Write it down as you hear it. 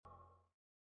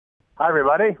Hi,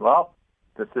 everybody. Well,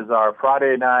 this is our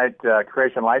Friday night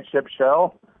Creation Lightship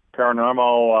show,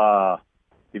 paranormal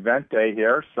event day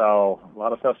here. So a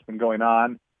lot of stuff's been going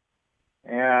on.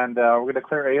 And we're going to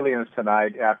clear aliens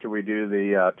tonight after we do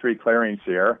the 3 clearings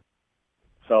here.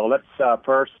 So let's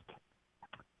first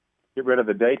get rid of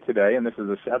the date today. And this is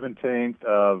the 17th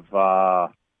of,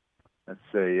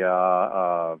 the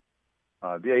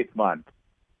 8th month.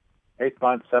 8th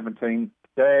month, 17th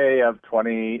day of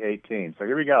 2018. So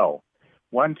here we go.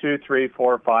 1, 2, 3,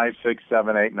 4, 5, 6,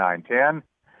 7, 8, 9, 10.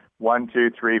 1, 2,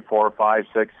 3, 4, 5,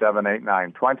 6, 7, 8,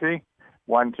 9, 20.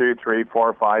 1, 2, 3,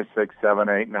 4, 5, 6, 7,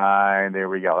 8, 9. There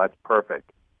we go. That's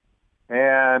perfect.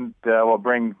 And we'll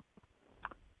bring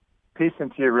peace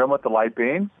into your room with the light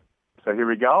beams. So here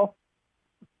we go.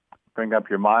 Bring up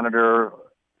your monitor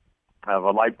of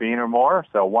a light beam or more.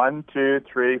 So 1, 2,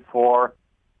 3, 4,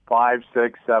 5,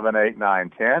 6, 7, 8, 9,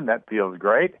 10. That feels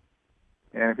great.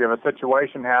 And if you have a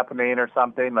situation happening or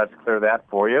something, let's clear that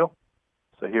for you.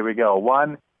 So here we go.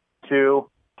 1, 2,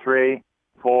 3,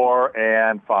 4,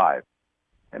 and 5.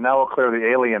 And now we'll clear the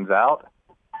aliens out.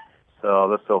 So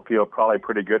this will feel probably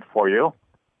pretty good for you.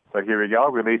 So here we go,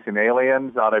 releasing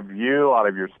aliens out of you, out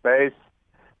of your space.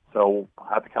 So I'll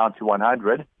have to count to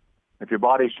 100. If your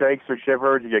body shakes or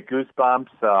shivers, you get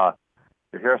goosebumps, your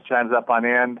hair stands up on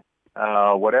end,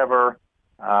 whatever,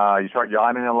 you start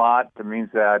yawning a lot, it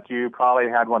means that you probably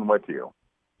had one with you,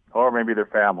 or maybe their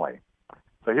family.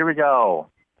 So here we go.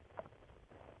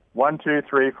 1, 2,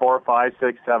 3, 4, 5,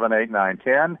 6, 7, 8, 9,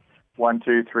 10. 1,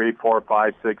 2, 3, 4,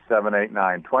 5, 6, 7, 8,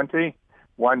 9, 20.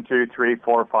 1, 2, 3,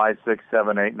 4, 5, 6,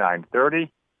 7, 8, 9,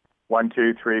 30. 1,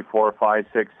 2, 3, 4, 5,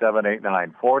 6, 7, 8,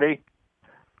 9, 40.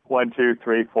 1, 2,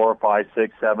 3, 4, 5,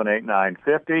 6, 7, 8, 9,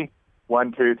 50.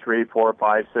 1, 2, 3, 4,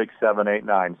 5, 6, 7, 8,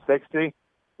 9, 60.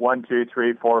 1, 2,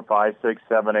 3, 4, 5, 6,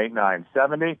 7, 8, 9,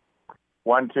 70.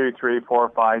 1, 2, 3, 4,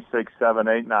 5, 6, 7,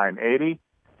 8, 9, 80.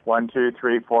 1, 2,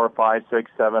 3, 4, 5,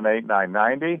 6, 7, 8, 9,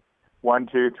 90. 1,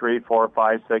 2, 3, 4,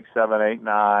 5, 6, 7, 8,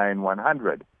 9,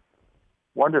 100.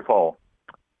 Wonderful.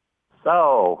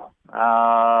 So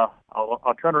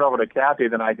I'll turn it over to Kathy,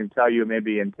 then I can tell you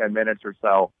maybe in 10 minutes or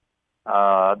so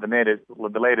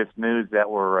the latest news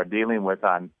that we're dealing with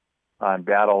on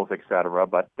battles, etc.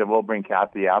 But then we'll bring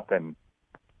Kathy up and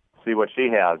see what she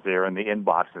has there in the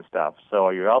inbox and stuff. So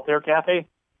are you out there, Kathy?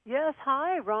 Yes.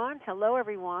 Hi, Ron. Hello,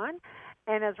 everyone.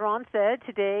 And as Ron said,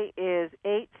 today is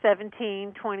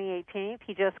 8/17/2018.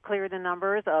 He just cleared the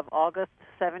numbers of August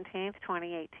 17th,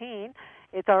 2018.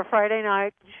 It's our Friday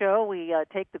night show. We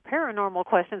take the paranormal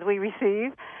questions we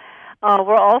receive.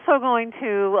 We're also going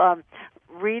to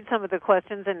read some of the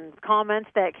questions and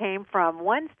comments that came from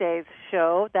Wednesday's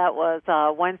show. That was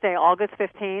Wednesday, August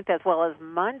 15th, as well as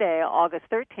Monday, August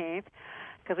 13th,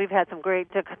 because we've had some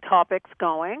great topics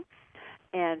going.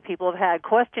 And people have had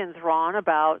questions, Ron,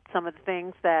 about some of the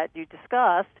things that you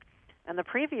discussed in the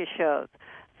previous shows.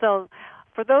 So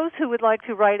for those who would like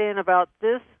to write in about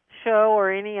this show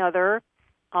or any other,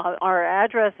 our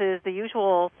address is the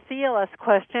usual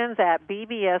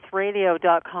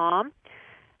clsquestions@bbsradio.com.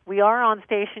 We are on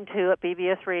Station 2 at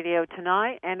BBS Radio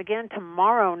tonight, and again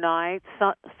tomorrow night,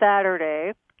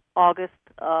 Saturday, August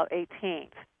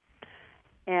 18th.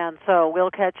 And so we'll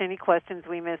catch any questions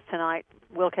we missed tonight.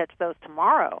 We'll catch those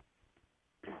tomorrow.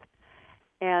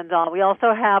 And we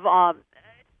also have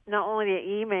not only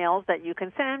the emails that you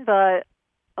can send, but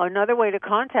another way to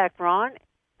contact Ron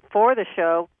for the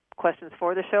show, questions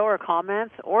for the show or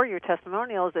comments or your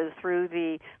testimonials, is through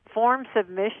the form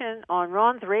submission on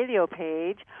Ron's radio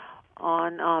page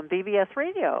on BBS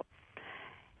Radio.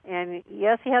 And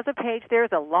yes, he has a page.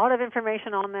 There's a lot of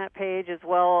information on that page as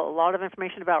well, a lot of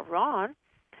information about Ron.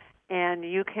 And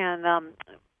you can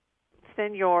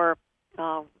send your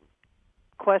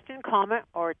question, comment,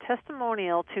 or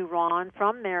testimonial to Ron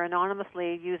from there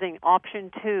anonymously using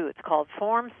option 2. It's called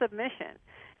form submission.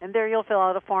 And there you'll fill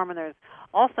out a form, and there's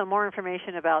also more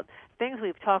information about things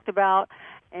we've talked about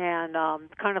and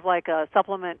kind of like a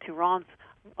supplement to Ron's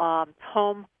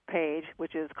home page,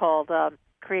 which is called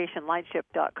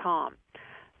creationlightship.com.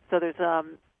 So there's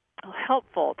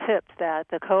helpful tips that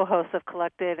the co-hosts have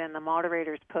collected and the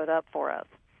moderators put up for us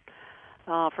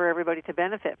for everybody to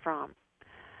benefit from.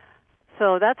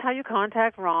 So that's how you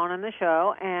contact Ron on the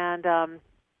show. And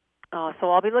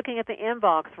so I'll be looking at the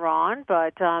inbox, Ron,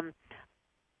 but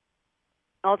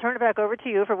I'll turn it back over to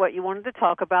you for what you wanted to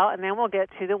talk about, and then we'll get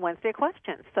to the Wednesday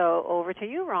questions. So over to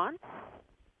you, Ron.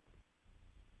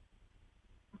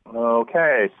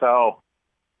 Okay, so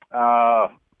I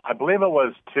believe it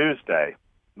was Tuesday,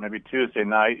 maybe Tuesday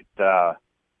night. I'll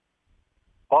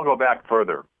go back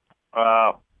further.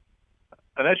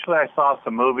 initially I saw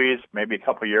some movies maybe a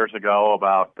couple of years ago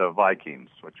about the Vikings,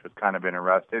 which was kind of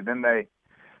interesting. Then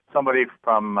somebody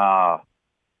from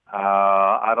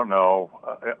I don't know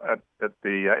at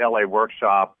the LA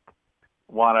workshop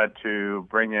wanted to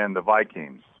bring in the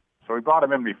Vikings. So we brought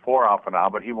him in before Alpha Now,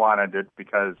 but he wanted it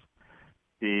because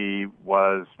he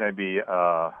was maybe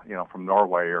from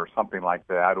Norway or something like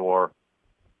that, or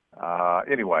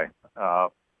anyway,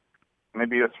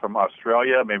 maybe it's from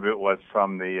Australia, maybe it was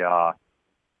from the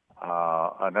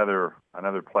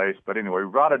another place. But anyway, we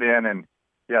brought it in, and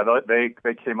yeah, they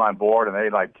came on board and they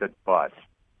like kicked butt.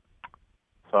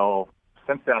 So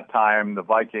since that time, the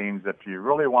Vikings, if you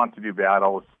really want to do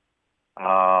battles,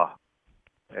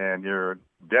 and you're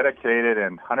dedicated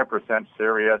and 100%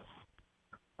 serious,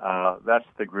 that's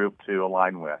the group to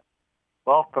align with.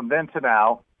 Well, from then to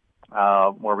now,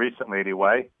 more recently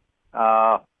anyway,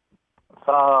 saw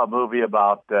a movie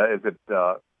about, is it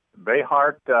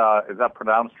Bayheart? Is that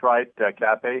pronounced right,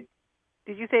 Kathy?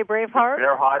 Did you say Braveheart?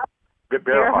 Bearheart?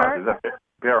 Bearheart. Is that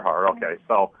Bearheart? Okay.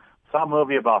 So saw a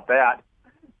movie about that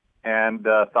and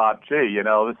thought, gee,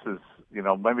 this is,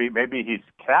 maybe he's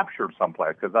captured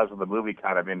someplace, because that's what the movie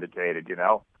kind of indicated,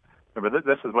 Remember,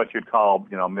 this is what you'd call,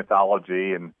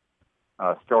 mythology and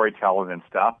storytelling and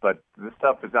stuff, but this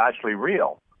stuff is actually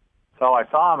real. So I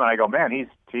saw him and I go, man, he's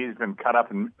been cut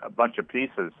up in a bunch of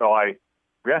pieces. So I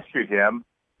rescued him,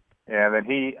 and then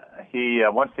he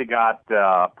once he got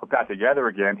put back together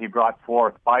again, he brought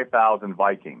forth 5,000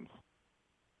 Vikings,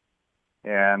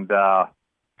 and that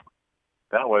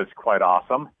was quite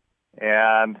awesome.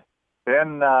 And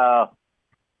then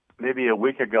maybe a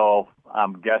week ago,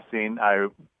 I'm guessing,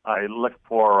 I looked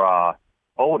for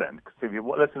Odin. Because if you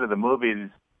listen to the movies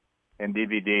and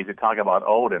DVDs, they talk about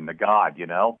Odin, the god,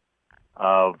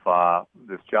 of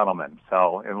this gentleman.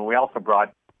 So, and we also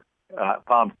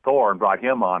found Thor and brought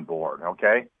him on board,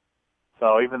 okay?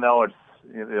 So even though it's,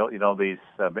 these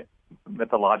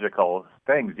mythological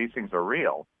things, these things are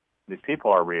real. These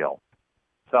people are real.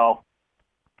 So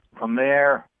from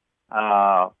there,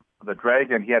 the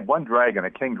dragon, he had one dragon,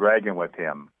 a king dragon with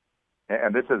him.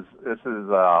 And this is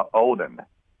Odin.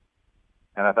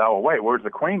 And I thought, well, wait, where's the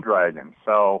queen dragon?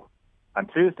 So on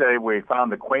Tuesday, we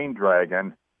found the queen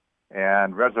dragon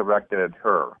and resurrected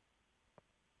her.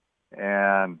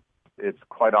 And it's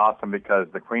quite awesome because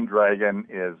the queen dragon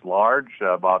is large,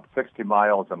 about 60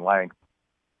 miles in length.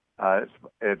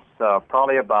 It's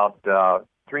probably about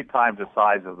 3 times the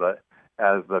size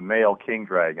as the male king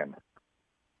dragon.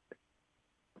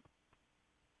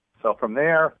 So from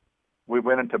there, we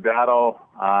went into battle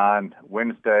on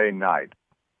Wednesday night.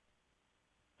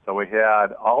 So we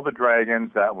had all the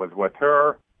dragons that was with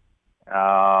her.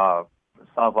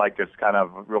 Sounds like it's kind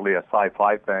of really a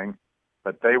sci-fi thing,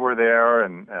 but they were there,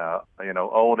 and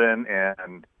Odin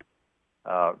and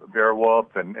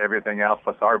Beowulf and everything else,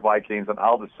 plus our Vikings and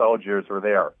all the soldiers were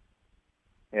there.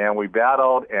 And we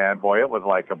battled, and boy, it was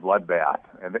like a bloodbath.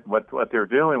 And what they were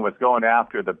doing was going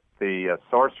after the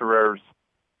sorcerers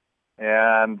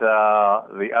and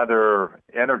the other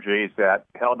energies that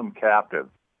held them captive.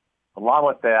 Along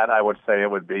with that, I would say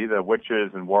it would be the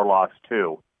witches and warlocks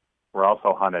too were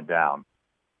also hunted down.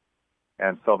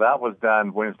 And so that was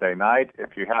done Wednesday night.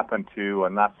 If you happened to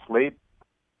not sleep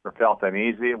or felt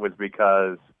uneasy, it was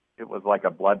because it was like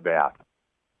a bloodbath.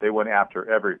 They went after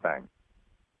everything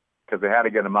because they had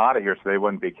to get them out of here so they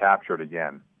wouldn't be captured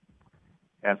again.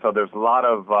 And so there's a lot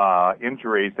of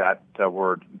injuries that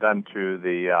were done to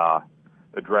the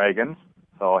dragons,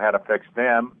 so I had to fix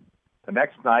them. The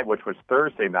next night, which was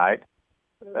Thursday night,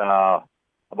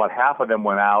 about half of them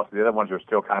went out. The other ones are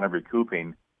still kind of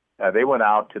recouping. They went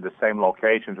out to the same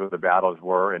locations where the battles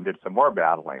were and did some more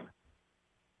battling.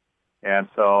 And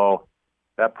so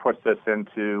that puts us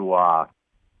into,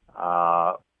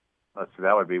 let's see,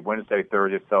 that would be Wednesday,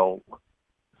 Thursday. So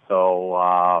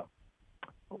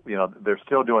they're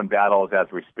still doing battles as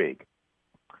we speak.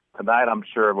 Tonight, I'm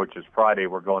sure, which is Friday,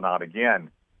 we're going out again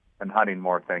and hunting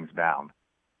more things down.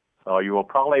 So you will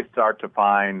probably start to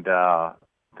find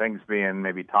things being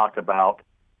maybe talked about,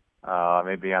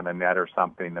 maybe on the net or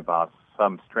something, about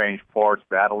some strange force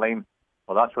battling.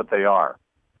 Well, that's what they are.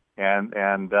 And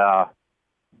the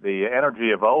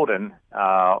energy of Odin,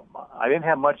 I didn't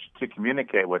have much to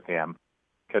communicate with him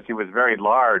because he was very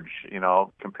large,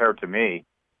 compared to me.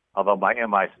 Although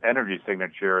my energy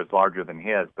signature is larger than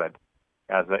his, but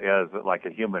as like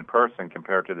a human person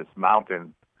compared to this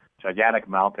gigantic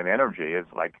mountain energy, is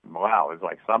like, wow, is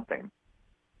like something.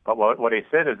 But what he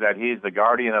said is that he's the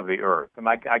guardian of the earth, and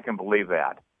I can believe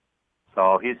that.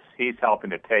 So he's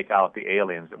helping to take out the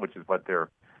aliens, which is what their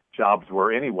jobs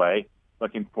were anyway,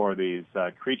 looking for these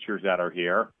creatures that are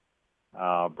here.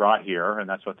 brought here, and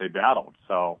that's what they battled.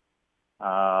 So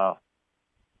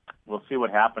we'll see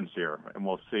what happens here, and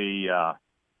we'll see,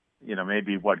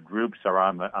 maybe what groups are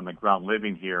on the ground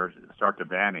living here start to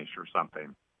vanish or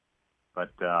something.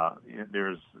 But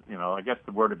there's, I guess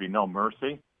the word would be no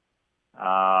mercy.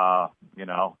 I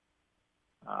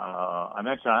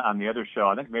mentioned on the other show,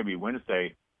 I think maybe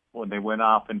Wednesday, when they went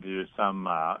off into some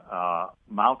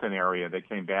mountain area, they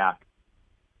came back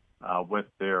with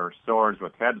their swords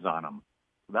with heads on them.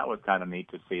 So that was kind of neat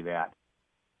to see that.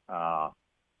 The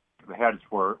heads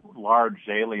were large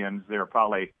aliens. They were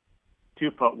probably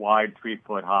 2 foot wide, 3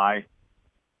 foot high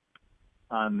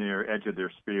on the edge of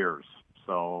their spears.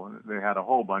 So they had a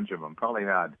whole bunch of them. Probably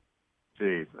had,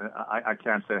 I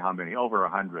can't say how many, over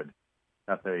 100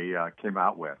 that they came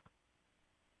out with.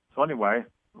 So anyway,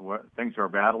 things are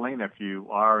battling. If you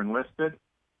are enlisted,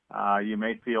 you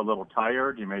may feel a little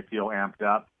tired. You may feel amped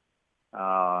up.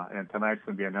 And tonight's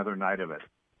going to be another night of it.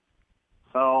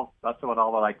 So that's about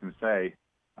all that I can say.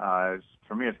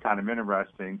 For me, it's kind of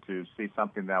interesting to see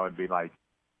something that would be like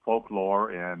folklore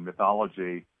and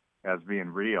mythology as being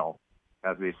real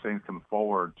as these things come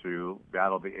forward to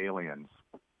battle the aliens.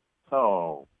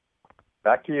 So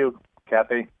back to you,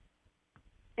 Kathy.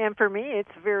 And for me, it's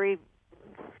very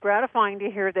gratifying to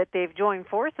hear that they've joined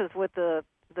forces with the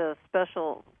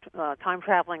special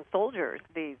time-traveling soldiers,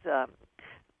 these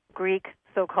Greek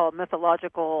so-called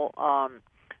mythological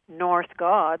Norse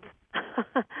gods.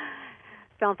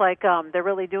 Sounds like they're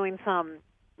really doing some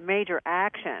major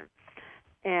action.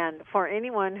 And for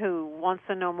anyone who wants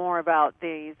to know more about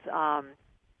these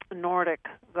Nordic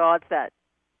gods that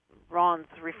Ron's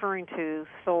referring to,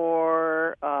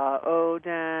 Thor,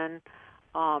 Odin,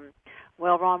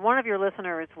 well, Ron, one of your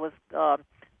listeners was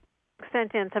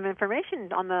sent in some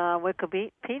information on the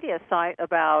Wikipedia site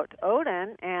about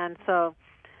Odin, and so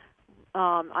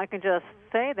I can just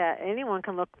say that anyone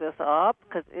can look this up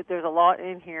because there's a lot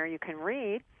in here you can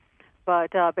read.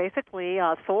 But basically,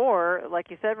 Thor,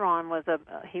 like you said, Ron,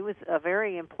 he was a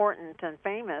very important and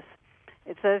famous.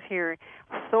 It says here,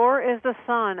 Thor is the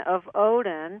son of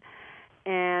Odin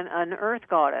and an earth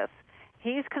goddess.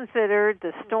 He's considered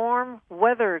the storm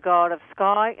weather god of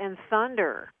sky and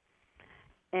thunder.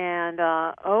 And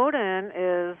Odin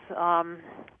is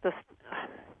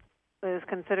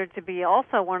considered to be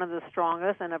also one of the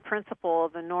strongest and a principal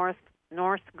of the Norse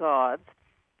gods.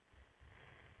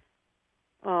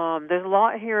 There's a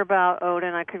lot here about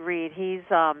Odin I could read. He's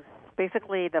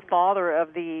basically the father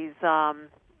of these,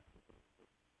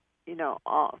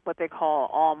 what they call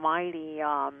almighty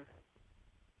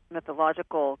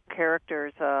mythological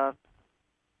characters. I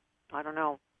don't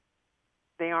know.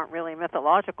 They aren't really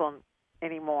mythological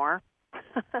anymore,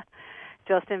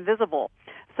 just invisible.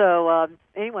 So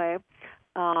anyway,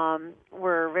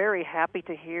 we're very happy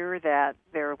to hear that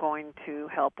they're going to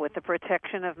help with the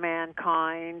protection of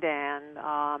mankind and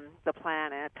the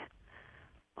planet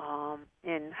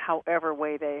in however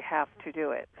way they have to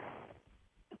do it.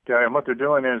 Okay, and what they're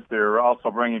doing is they're also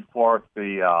bringing forth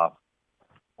the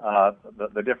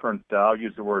different, I'll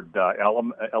use the word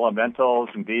elementals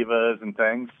and divas and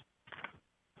things.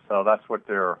 So that's what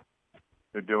they're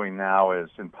doing now, is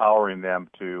empowering them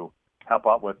to help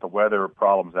out with the weather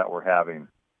problems that we're having.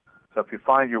 So if you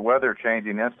find your weather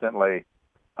changing instantly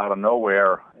out of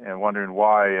nowhere and wondering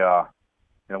why,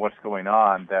 what's going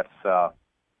on, that's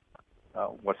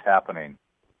what's happening.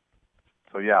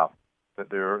 So yeah,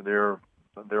 they're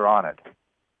on it.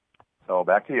 So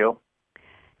back to you.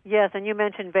 Yes, and you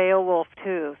mentioned Beowulf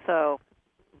too. So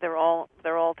they're all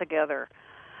together.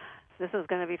 This is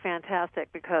going to be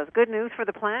fantastic because good news for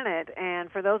the planet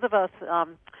and for those of us,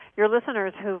 your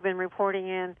listeners who've been reporting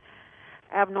in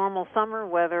abnormal summer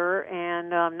weather and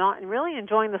not really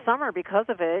enjoying the summer because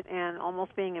of it and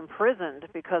almost being imprisoned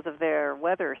because of their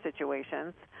weather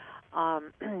situations.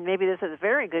 Maybe this is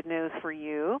very good news for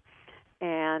you.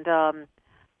 And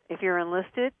if you're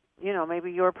enlisted,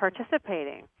 maybe you're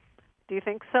participating. Do you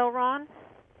think so, Ron?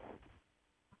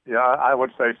 Yeah, I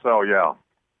would say so, yeah.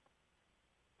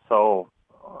 So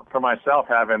for myself,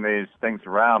 having these things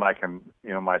around, I can,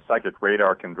 my psychic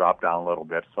radar can drop down a little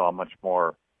bit, so I'm much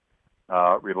more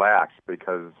relaxed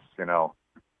because,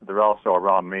 they're also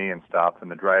around me and stuff,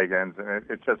 and the dragons, and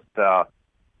it's just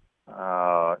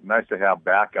nice to have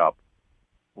backup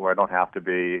where I don't have to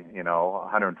be,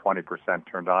 120%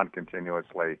 turned on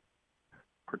continuously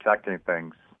protecting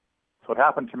things. So what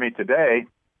happened to me today,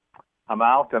 I'm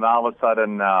out and all of a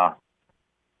sudden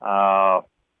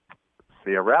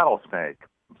see a rattlesnake.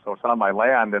 So it's on my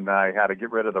land, and I had to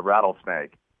get rid of the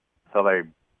rattlesnake. So they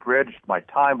bridged my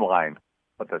timeline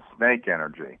with the snake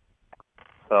energy.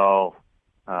 So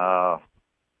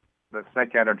the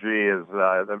snake energy is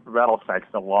the rattlesnake's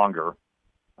no longer.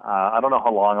 I don't know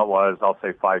how long it was. I'll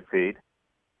say 5 feet.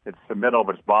 It's the middle of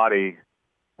its body.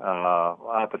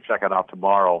 I'll have to check it out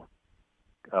tomorrow.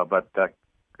 But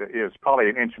it was probably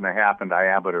 1.5 inches in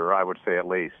diameter, I would say at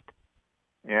least.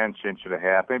 Inch and a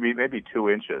half, maybe 2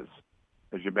 inches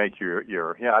as you make your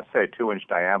I'd say 2-inch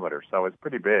diameter. So it's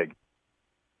pretty big.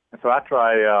 And so after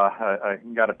I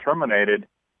got it terminated,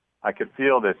 I could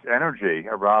feel this energy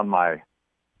around my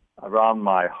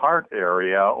heart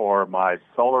area or my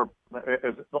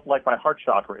it's like my heart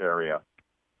chakra area,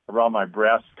 around my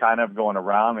breast, kind of going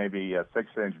around, maybe a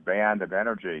 6-inch band of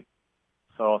energy.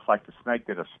 So it's like the snake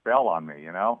did a spell on me,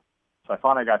 you know. So I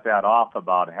finally got that off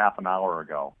about half an hour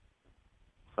ago.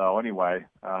 So anyway,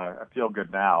 I feel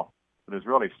good now. But it was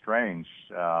really strange.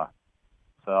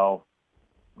 So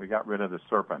we got rid of the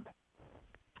serpent,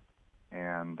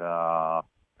 and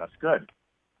that's good.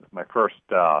 My first.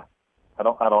 I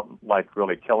don't like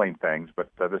really killing things, but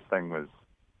this thing was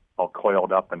all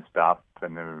coiled up and stuff,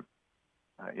 and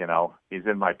you know, he's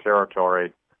in my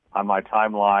territory, on my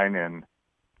timeline, and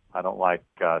I don't like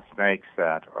snakes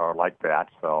that are like that.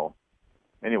 So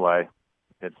anyway,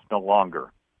 it's no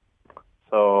longer.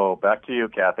 So back to you,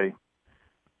 Kathy.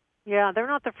 Yeah, they're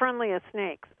not the friendliest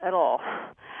snakes at all.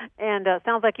 And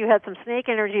sounds like you had some snake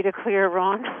energy to clear,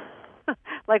 Ron,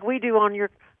 like we do on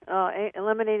your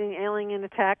eliminating alien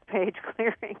attack page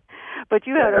clearing. But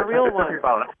you had a real one.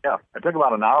 It took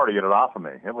about an hour to get it off of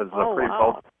me. It was pretty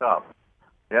potent stuff.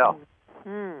 Yeah.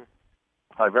 Mm-hmm.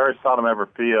 I very seldom ever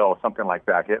feel something like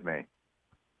that hit me.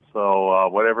 So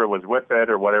whatever was with it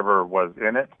or whatever was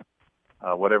in it,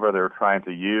 whatever they're trying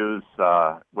to use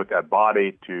with that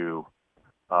body to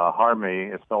harm me,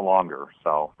 it's no longer.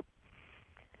 So.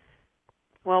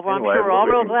 Well, Ron, anyway, we're all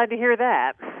real glad to hear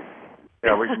that.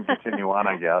 Yeah, we can continue on,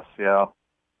 I guess. Yeah.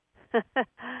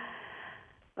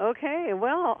 Okay.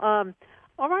 Well,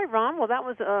 all right, Ron. Well, that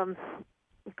was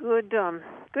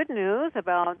good news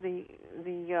about the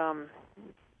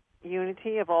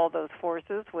unity of all those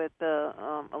forces with the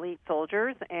elite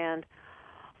soldiers, and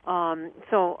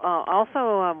so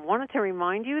also wanted to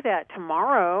remind you that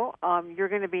tomorrow you're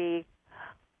going to be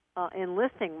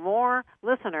enlisting more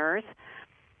listeners.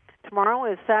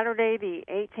 Tomorrow is Saturday the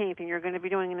 18th, and you're going to be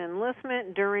doing an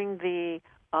enlistment during the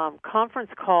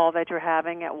conference call that you're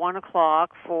having at 1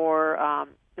 o'clock for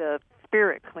the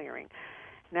spirit clearing.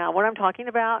 Now, what I'm talking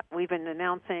about, we've been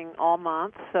announcing all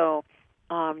month, so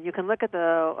you can look at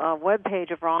the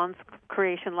webpage of Ron's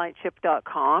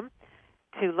creationlightship.com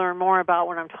to learn more about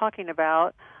what I'm talking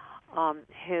about,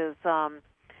 his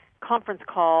conference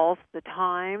calls, the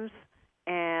times,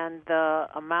 and the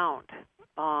amount,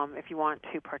 if you want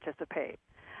to participate.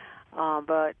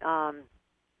 But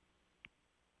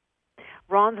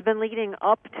Ron's been leading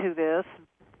up to this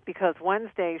because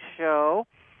Wednesday's show,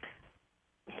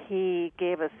 he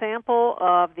gave a sample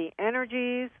of the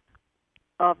energies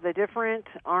of the different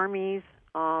armies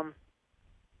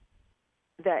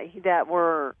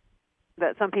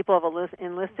that some people have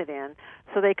enlisted in,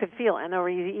 so they could feel. And there were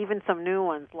even some new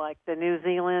ones like the New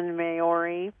Zealand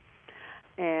Maori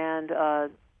and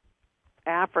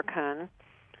African,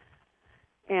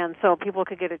 and so people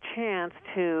could get a chance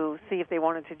to see if they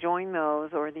wanted to join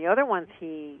those or the other ones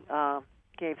he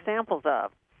gave samples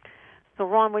of. So,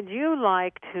 Ron, would you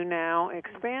like to now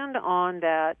expand on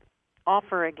that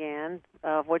offer again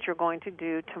of what you're going to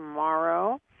do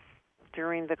tomorrow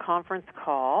during the conference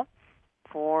call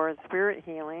for spirit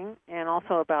healing, and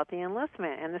also about the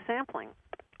enlistment and the sampling?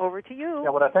 Over to you. Yeah,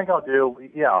 what I think I'll do,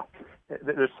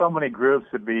 there's so many groups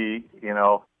to be,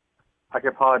 I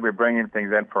could probably be bringing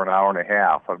things in for an hour and a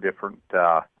half of different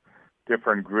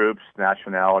groups,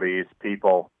 nationalities,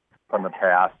 people from the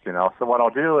past, So what I'll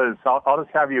do is I'll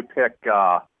just have you pick,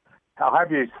 I'll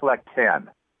have you select 10.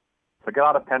 So get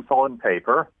out a pencil and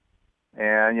paper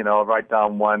and, write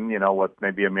down one, with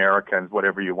maybe Americans,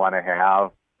 whatever you want to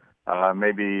have.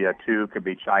 Maybe 2 could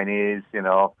be Chinese,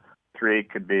 3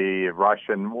 could be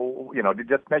Russian.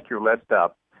 Just make your list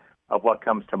up of what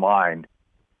comes to mind.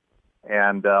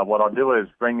 And what I'll do is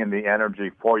bring in the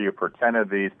energy for you for 10 of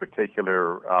these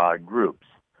particular groups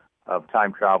of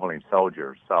time-traveling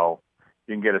soldiers. So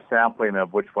you can get a sampling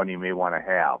of which one you may want to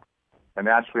have. And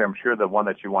actually, I'm sure the one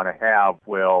that you want to have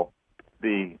will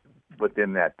be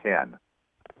within that 10.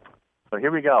 So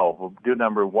here we go. We'll do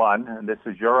number 1, and this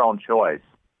is your own choice.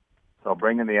 So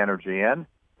bring in the energy in.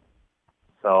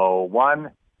 So 1,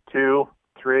 2,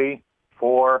 3,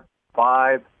 4,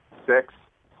 5, 6,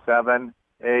 7,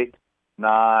 8,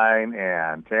 9,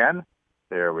 and 10.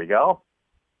 There we go.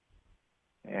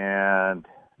 And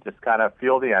just kind of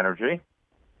feel the energy.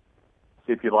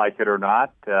 See if you like it or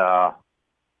not.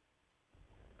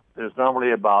 there's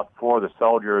normally about 4 of the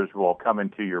soldiers will come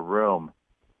into your room,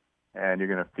 and you're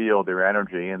going to feel their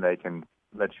energy, and they can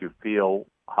let you feel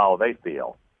how they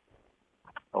feel.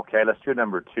 Okay, let's do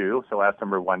number 2. So ask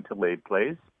number 1 to lead,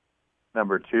 please.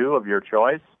 Number 2 of your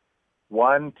choice.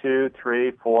 1, 2,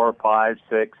 3, 4, 5,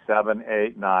 6, 7,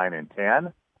 8, 9, and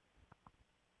 10.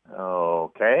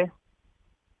 Okay.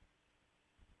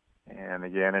 And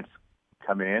again, it's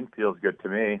coming in. Feels good to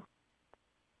me.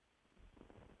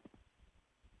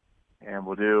 And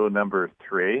we'll do number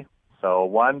 3. So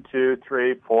 1, 2,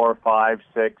 3, 4, 5,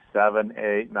 6, 7,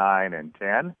 8, 9, and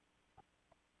 10.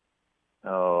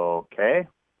 Okay.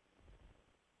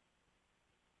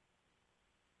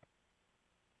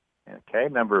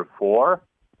 Okay, number 4.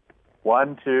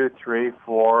 1, 2, 3,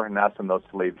 4, and ask them those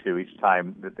to leave too each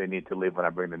time that they need to leave when I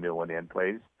bring the new one in,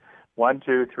 please. 1,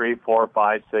 2, 3, 4,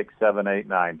 5, 6, 7, 8,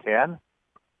 9, 10.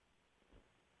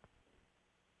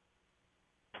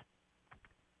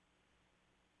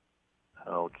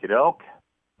 Okie doke.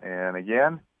 And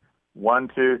again, 1,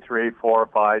 2, 3, 4,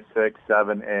 5, 6,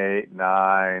 7, 8,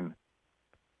 9,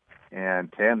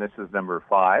 and 10. This is number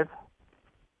 5.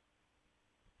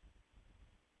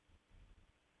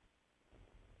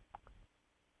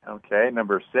 Okay,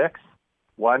 number 6.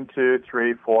 1, 2,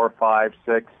 3, 4, 5,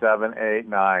 6, 7, 8,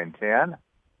 9, 10.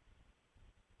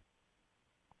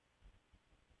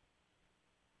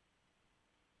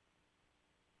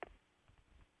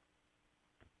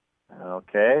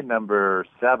 Okay, number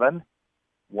 7.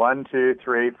 1, 2,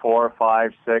 3, 4,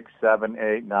 5, 6, 7,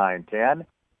 8, 9, 10.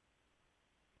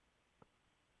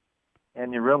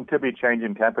 And your room could be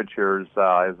changing temperatures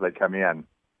as they come in.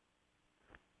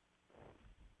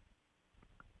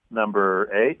 Number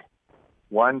 8.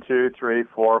 1, 2, 3,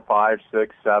 4, 5,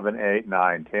 6, 7, 8,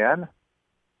 9, 10.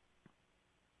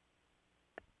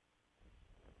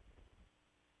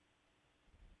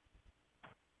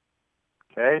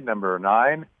 Okay, number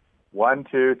 9. 1,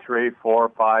 2, 3,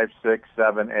 4, 5, 6,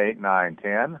 7, 8, 9,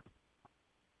 10.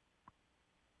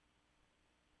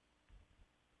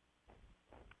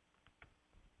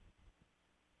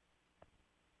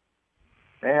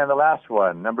 And the last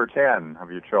one, number 10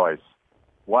 of your choice.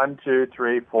 1, 2,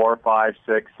 3, 4, 5,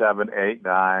 6, 7, 8,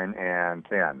 9, and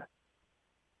 10.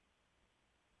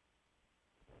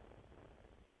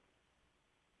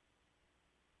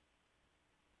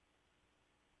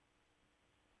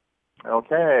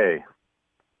 Okay.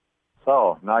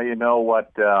 So now you know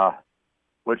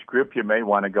which group you may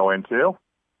want to go into,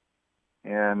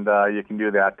 and you can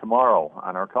do that tomorrow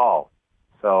on our call.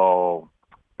 So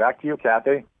back to you,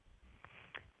 Kathy.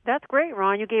 That's great,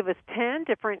 Ron. You gave us 10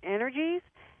 different energies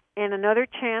and another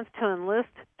chance to enlist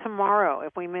tomorrow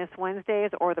if we miss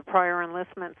Wednesdays or the prior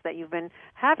enlistments that you've been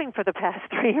having for the past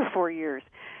 3 or 4 years.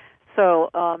 So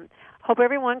hope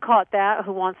everyone caught that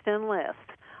who wants to enlist.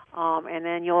 And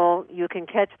then you can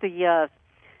catch the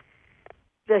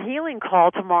healing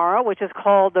call tomorrow, which is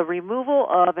called the removal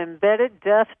of embedded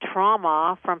death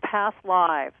trauma from past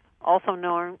lives, also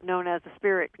known as the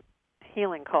spirit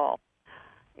healing call.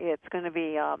 It's going to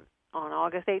be on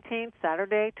August 18th,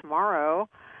 Saturday, tomorrow,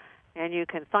 and you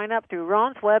can sign up through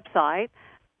Ron's website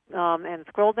and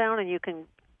scroll down, and you can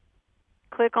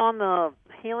click on the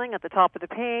healing at the top of the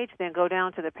page, then go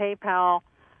down to the PayPal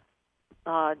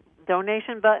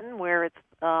donation button where it's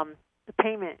the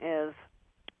payment is.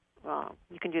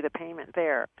 You can do the payment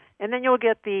there, and then you'll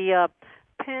get the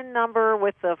PIN number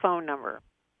with the phone number,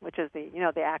 which is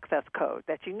the access code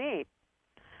that you need.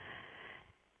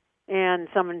 And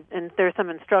there's some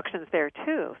instructions there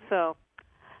too. So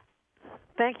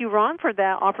thank you, Ron, for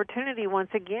that opportunity once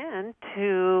again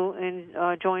to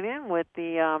join in with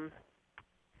the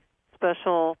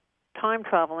special time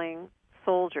traveling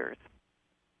soldiers.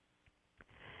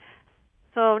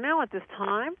 So now at this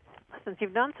time, since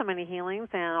you've done so many healings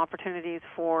and opportunities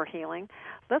for healing,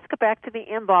 let's go back to the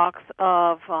inbox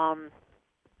of some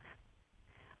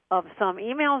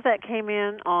emails that came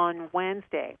in on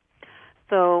Wednesday.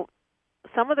 So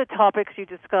some of the topics you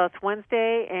discussed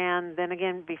Wednesday and then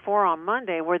again before on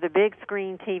Monday were the big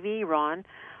screen TV, Ron.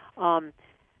 And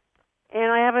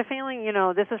I have a feeling,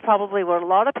 this is probably what a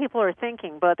lot of people are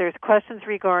thinking, but there's questions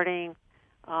regarding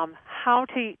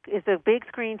is a big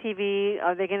screen TV,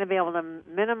 are they going to be able to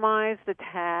minimize the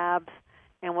tabs,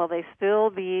 and will they still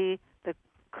be, the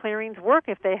clearings work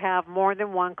if they have more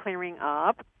than one clearing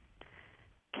up?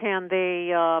 Can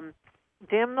they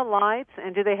dim the lights,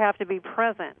 and do they have to be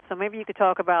present? So maybe you could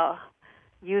talk about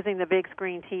using the big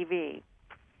screen TV.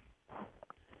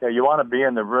 Yeah, you want to be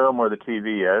in the room where the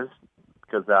TV is,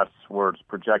 because that's where it's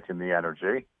projecting the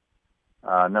energy.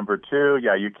 Number 2,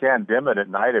 you can dim it at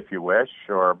night if you wish,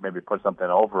 or maybe put something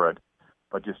over it,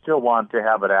 but you still want to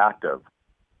have it active.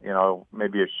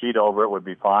 maybe a sheet over it would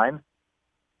be fine,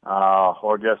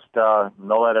 or just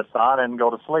no let it's on and go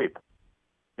to sleep.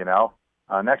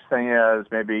 Next thing is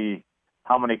maybe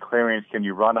how many clearings can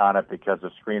you run on it because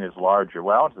the screen is larger?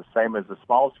 Well, it's the same as the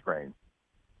small screen.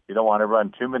 You don't want to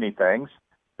run too many things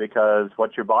because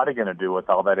what's your body going to do with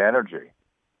all that energy?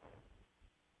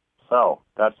 So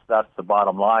that's the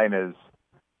bottom line is,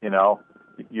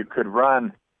 you could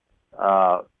run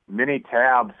many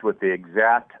tabs with the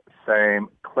exact same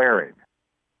clearing.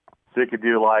 So you could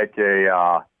do like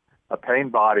a pain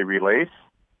body release.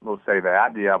 We'll say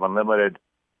that. You have unlimited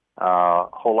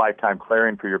whole lifetime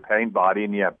clearing for your pain body,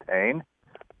 and you have pain.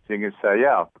 So you can say,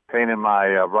 pain in my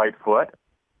right foot.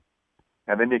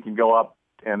 And then you can go up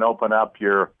and open up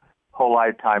your whole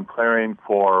lifetime clearing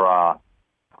for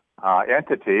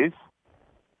entities,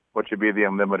 which would be the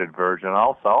unlimited version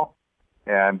also,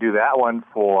 and do that one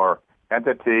for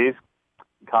entities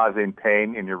causing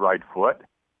pain in your right foot.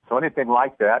 So anything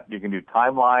like that, you can do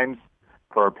timelines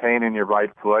for pain in your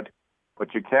right foot,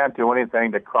 but you can't do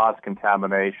anything to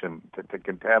cross-contamination, to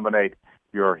contaminate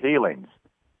your healings.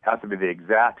 It has to be the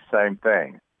exact same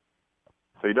thing.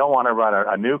 So you don't want to run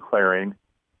a new clearing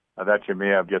that you may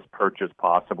have just purchased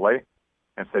possibly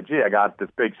and said, gee, I got this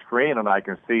big screen and I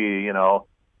can see,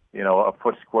 a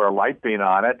foot square light beam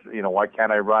on it. Why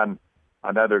can't I run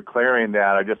another clearing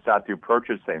that I just got through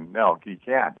purchasing? No, you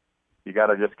can't. You got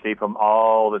to just keep them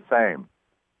all the same.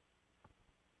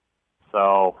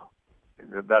 So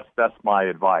that's my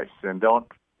advice. And don't,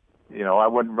 I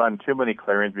wouldn't run too many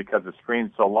clearings because the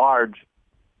screen's so large,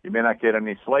 you may not get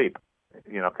any sleep,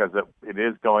 because it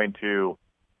is going to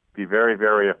be very,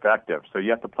 very effective. So you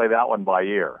have to play that one by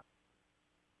ear.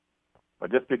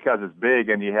 But just because it's big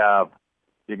and you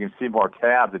can see more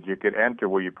tabs that you could enter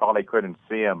where you probably couldn't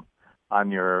see them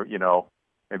on your,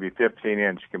 maybe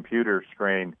 15-inch computer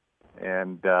screen,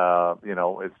 and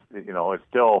it's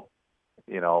still,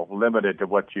 limited to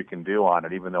what you can do on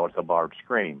it, even though it's a large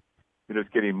screen. You're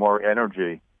just getting more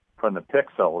energy from the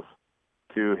pixels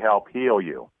to help heal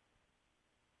you.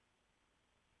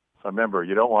 So remember,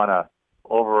 you don't want to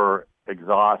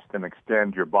over-exhaust and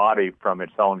extend your body from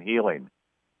its own healing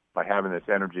by having this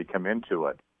energy come into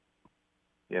it,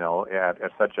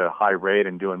 at such a high rate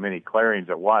and doing many clearings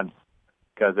at once,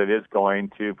 because it is going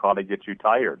to probably get you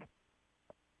tired.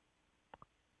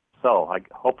 So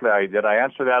hopefully did I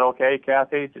answer that okay,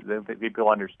 Kathy? Did people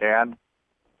understand?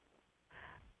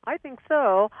 I think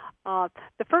so.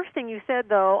 The first thing you said,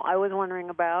 though, I was wondering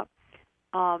about.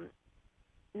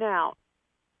 Now,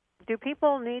 do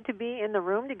people need to be in the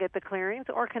room to get the clearings,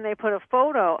 or can they put a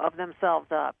photo of themselves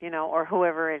up, or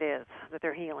whoever it is that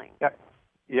they're healing? Yeah.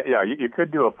 You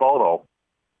could do a photo,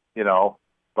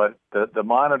 but the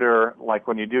monitor, like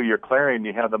when you do your clearing,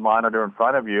 you have the monitor in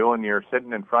front of you, and you're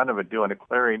sitting in front of it doing a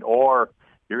clearing, or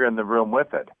you're in the room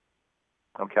with it.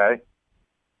 Okay?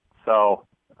 So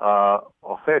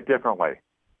I'll say it differently.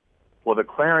 Will the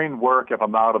clearing work if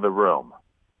I'm out of the room?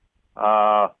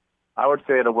 I would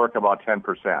say it'll work about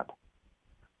 10%.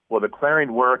 Will the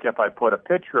clearing work if I put a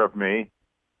picture of me,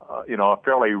 a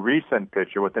fairly recent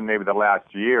picture within maybe the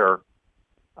last year,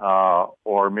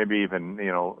 or maybe even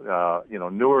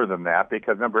newer than that?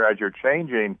 Because remember, as you're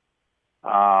changing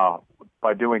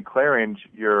by doing clearings,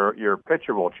 your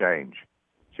picture will change.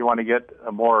 So you want to get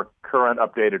a more current,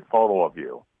 updated photo of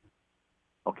you.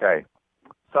 Okay,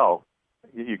 so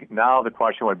now the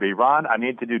question would be, Ron, I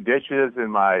need to do dishes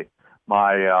in my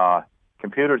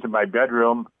computers in my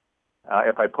bedroom.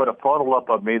 If I put a photo up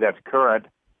of me that's current,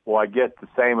 will I get the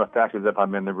same effect as if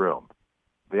I'm in the room?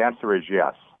 The answer is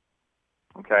yes.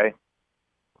 Okay?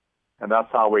 And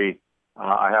that's how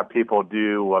I have people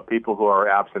do, people who are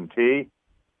absentee,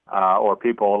 or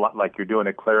people like you're doing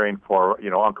a clearing for,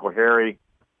 Uncle Harry,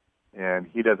 and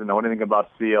he doesn't know anything about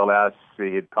CLS.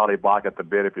 He'd probably balk at the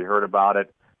bit if he heard about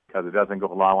it because it doesn't go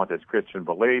along with his Christian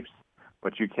beliefs.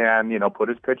 But you can, put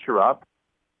his picture up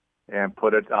and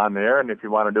put it on there. And if you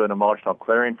want to do an emotional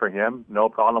clearing for him, no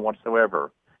problem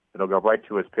whatsoever. It'll go right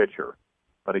to his picture.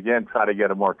 But again, try to get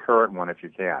a more current one if you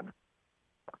can.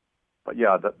 But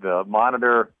yeah, the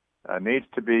monitor needs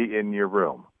to be in your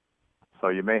room. So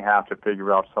you may have to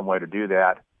figure out some way to do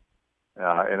that.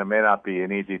 And it may not be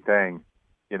an easy thing,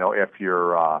 if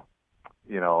you're,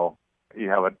 you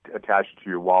have it attached to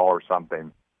your wall or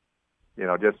something.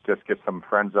 Just get some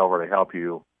friends over to help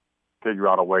you figure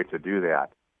out a way to do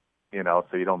that,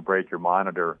 so you don't break your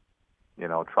monitor,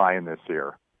 trying this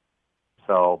here.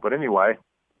 So, but anyway,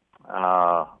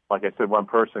 like I said, one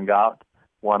person got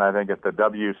one, I think, at the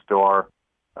W store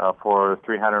for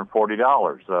 $340,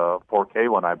 4K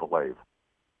one, I believe.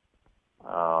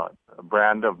 A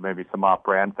brand of maybe some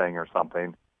off-brand thing or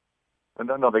something.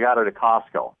 No, they got it at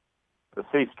Costco, the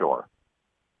C-store.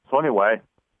 So anyway,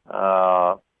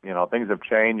 things have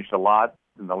changed a lot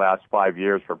in the last 5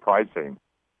 years for pricing.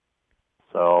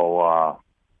 So,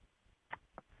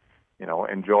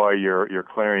 enjoy your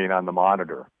clearing on the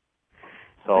monitor.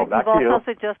 So back to you. You've also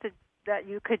suggested that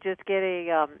you could just get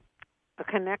a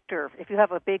connector. If you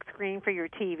have a big screen for your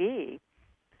TV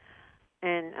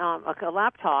and a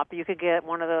laptop, you could get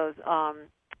one of those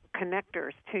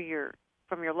connectors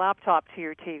from your laptop to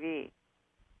your TV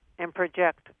and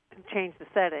change the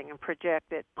setting and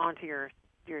project it onto your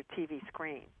TV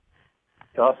screen.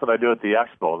 That's what I do at the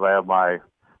expos. I have my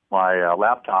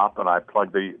laptop, and I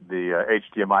plug the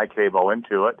HDMI cable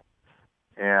into it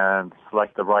and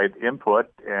select the right input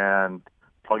and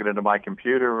plug it into my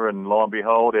computer, and lo and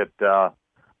behold, it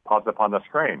pops up on the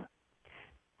screen.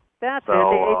 That's the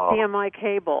HDMI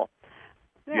cable.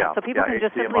 Yeah, so people can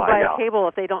just HDMI, simply buy a cable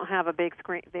if they don't have a big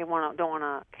screen. They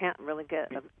can't really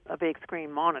get a big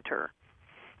screen monitor.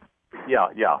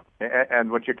 Yeah.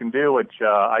 And what you can do, which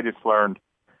I just learned,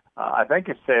 I think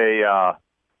it's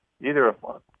either a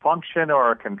function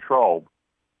or a control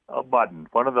button,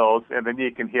 one of those, and then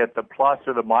you can hit the plus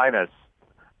or the minus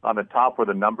on the top where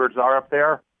the numbers are up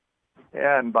there.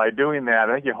 And by doing that,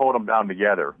 I think you hold them down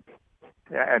together.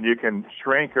 And you can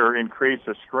shrink or increase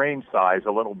the screen size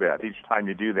a little bit each time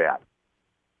you do that.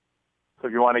 So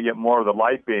if you want to get more of the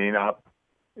light beam up,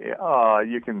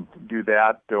 you can do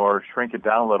that or shrink it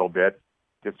down a little bit,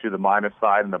 just do the minus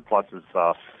side and the pluses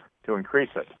to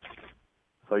increase it.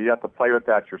 So you have to play with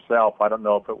that yourself. I don't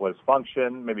know if it was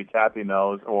function, maybe Kathy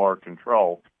knows, or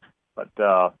control. But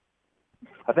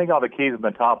I think all the keys on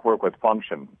the top work with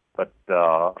function. But,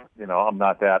 I'm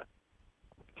not that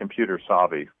computer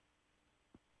savvy.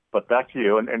 But back to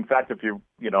you. And in fact, if you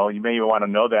may even want to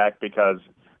know that, because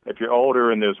if you're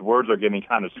older and those words are getting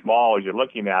kind of small as you're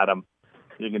looking at them,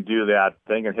 you can do that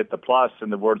thing and hit the plus,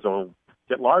 and the words will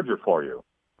get larger for you.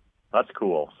 That's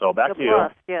cool. So back to you.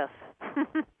 Plus, yes.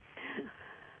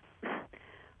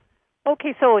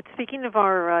 Okay, so speaking of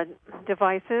our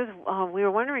devices, we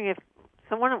were wondering if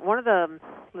one of the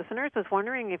listeners was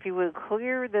wondering if you would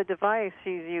clear the device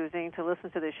she's using to listen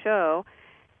to the show,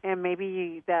 and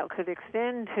maybe that could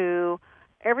extend to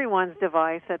everyone's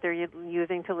device that they're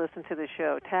using to listen to the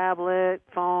show, tablet,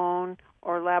 phone,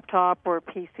 or laptop, or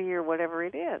PC, or whatever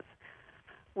it is.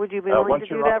 Would you be willing to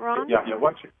do that, Ron?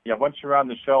 Yeah. Once you're on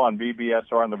the show on BBS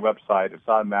or on the website, it's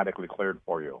automatically cleared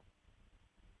for you.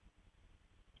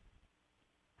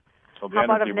 So the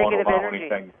energy won't allow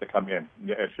anything to come in.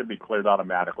 It should be cleared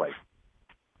automatically,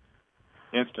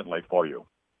 instantly for you.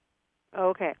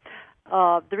 Okay.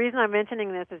 The reason I'm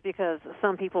mentioning this is because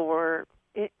some people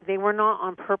they were not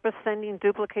on purpose sending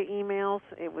duplicate emails.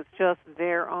 It was just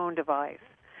their own device.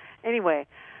 Anyway,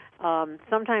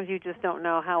 sometimes you just don't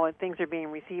know how things are being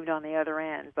received on the other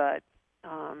end. But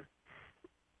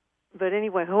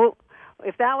anyway,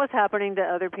 if that was happening to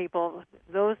other people,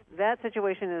 that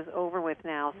situation is over with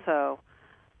now. So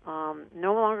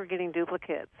no longer getting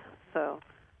duplicates. So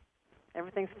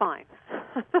everything's fine.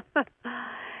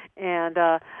 And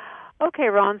okay,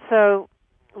 Ron. So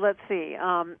let's see.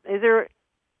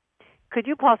 Could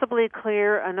you possibly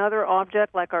clear another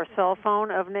object like our cell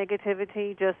phone of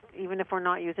negativity, just even if we're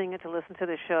not using it to listen to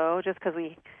the show, just because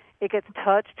it gets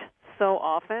touched so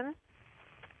often?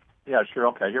 Yeah, sure.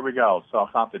 Okay, here we go. So I'll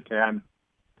count to 10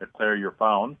 to clear your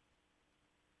phone.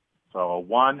 So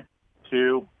 1,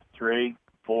 2, 3,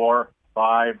 4,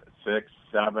 5, 6,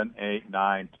 7, 8,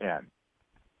 9, 10.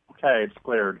 Okay, it's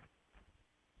cleared.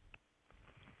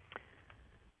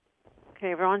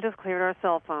 Okay, Ron just cleared our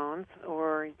cell phones,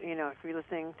 or, if you're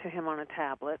listening to him on a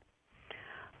tablet.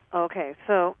 Okay,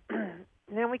 so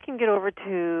then we can get over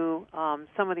to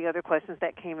some of the other questions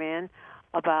that came in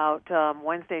about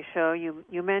Wednesday's show.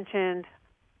 You mentioned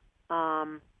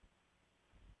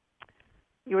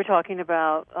you were talking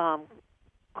about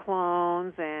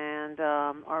clones and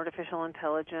artificial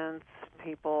intelligence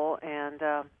people and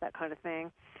that kind of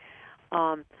thing.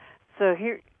 So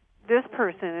here, this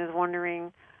person is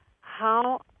wondering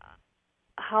how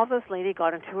this lady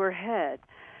got into her head.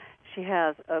 She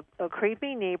has a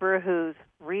creepy neighbor who's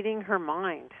reading her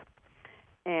mind,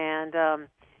 and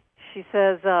she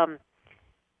says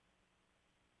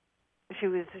she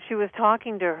was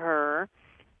talking to her,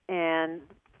 and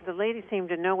the lady seemed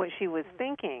to know what she was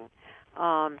thinking.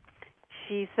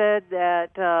 She said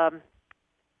that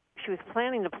she was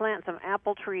planning to plant some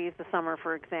apple trees this summer,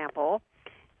 for example,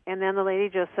 and then the lady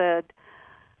just said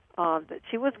that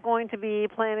she was going to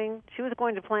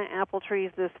plant apple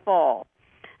trees this fall.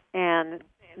 And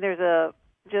there's a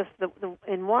just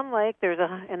in one lake there's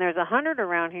 100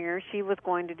 around here. She was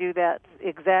going to do that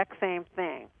exact same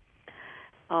thing.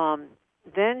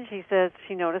 Then she says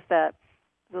she noticed that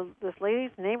this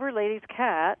neighbor lady's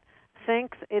cat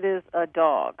thinks it is a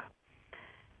dog.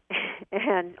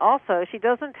 And also, she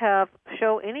doesn't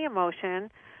show any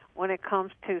emotion when it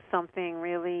comes to something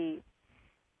really,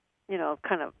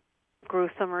 kind of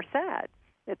gruesome or sad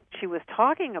that she was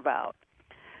talking about.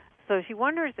 So she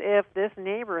wonders if this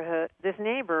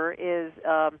neighbor is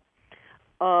of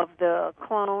the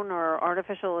clone or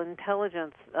artificial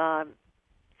intelligence. I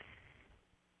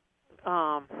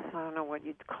don't know what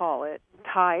you'd call it,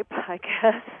 type, I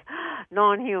guess,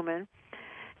 non-human.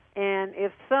 And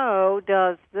if so,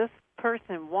 does this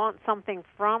person want something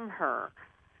from her?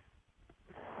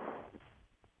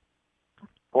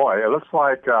 Boy, it looks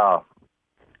like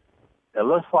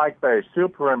they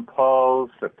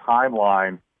superimposed a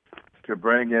timeline to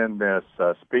bring in this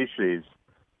species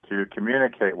to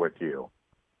communicate with you.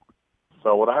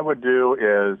 So what I would do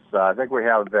is, I think we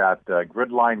have that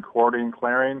grid line coordinating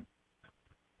clearing.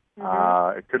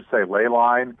 Mm-hmm. It could say ley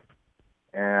line,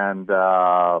 and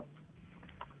I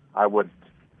would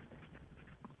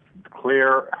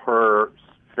clear her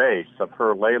space of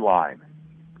her ley line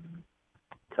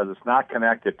because it's not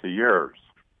connected to yours.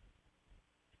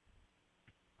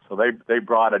 So they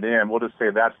brought it in. We'll just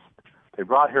say they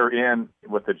brought her in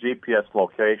with the GPS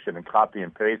location and copy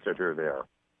and pasted her there.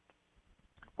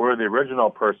 Where the original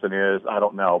person is, I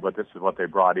don't know, but this is what they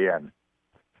brought in.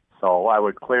 So I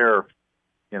would clear,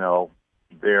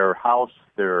 their house.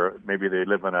 Maybe they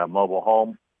live in a mobile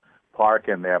home park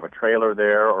and they have a trailer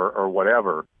there or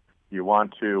whatever. You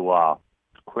want to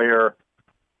clear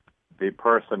the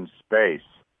person's space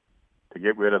to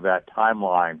get rid of that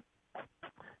timeline,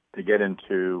 to get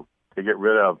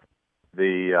rid of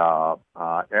the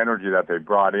energy that they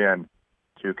brought in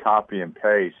to copy and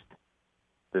paste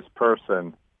this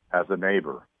person as a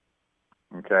neighbor.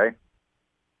 Okay?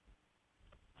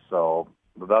 So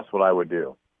that's what I would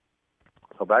do.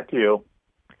 So back to you.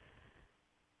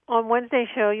 On Wednesday's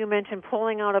show, you mentioned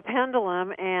pulling out a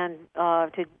pendulum and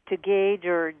to gauge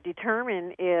or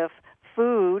determine if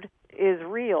food is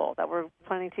real that we're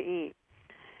planning to eat.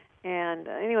 And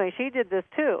anyway, she did this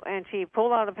too, and she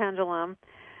pulled out a pendulum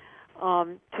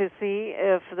to see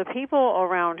if the people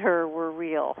around her were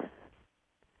real.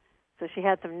 So she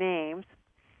had some names,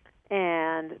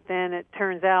 and then it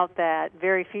turns out that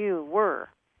very few were,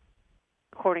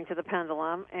 according to the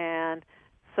pendulum. And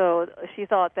so she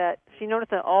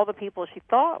noticed that all the people she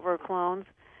thought were clones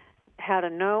had a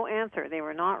no answer. They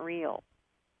were not real.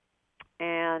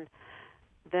 And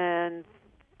then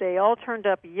they all turned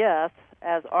up yes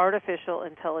as artificial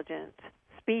intelligent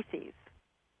species.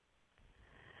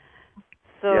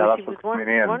 So she was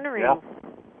wondering,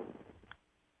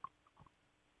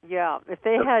 if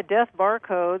they had death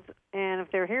barcodes and if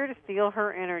they're here to steal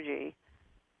her energy.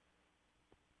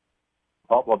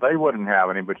 Well, they wouldn't have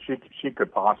any, but she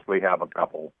could possibly have a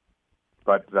couple.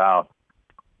 But you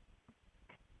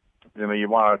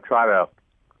want to try to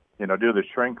do the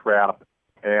shrink wrap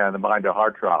and the mind to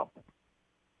heart drop.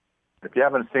 If you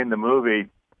haven't seen the movie,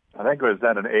 I think it was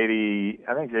done in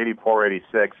 84,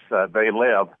 86, They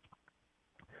Live.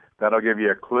 That'll give you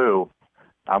a clue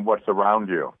on what's around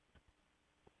you.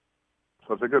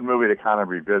 So it's a good movie to kind of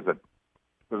revisit.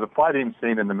 There's a fighting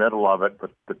scene in the middle of it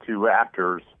with the two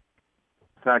actors.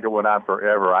 It's not going to go on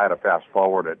forever. I had to fast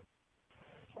forward it,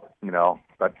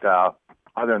 But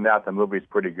other than that, the movie's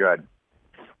pretty good.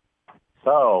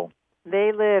 So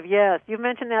They Live, yes. You've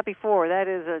mentioned that before. That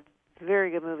is a very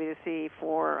good movie to see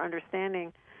for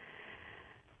understanding.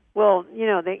 Well,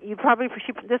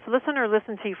 this listener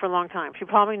listened to you for a long time. She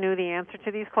probably knew the answer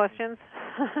to these questions.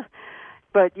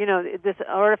 But, this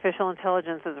artificial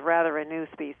intelligence is rather a new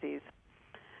species.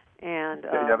 And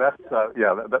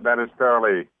that is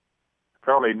fairly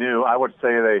new. I would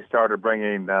say they started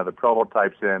bringing the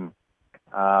prototypes in,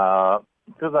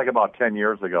 feels like about 10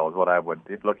 years ago is what I would,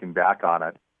 looking back on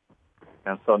it.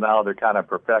 And so now they're kind of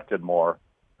perfected more.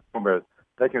 Remember,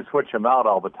 they can switch them out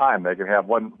all the time. They can have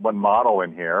one model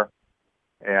in here,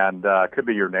 and it could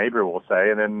be your neighbor, we'll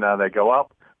say, and then they go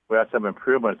up. We have some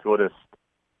improvements. We'll just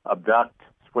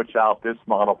switch out this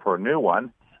model for a new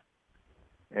one,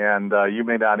 and you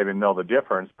may not even know the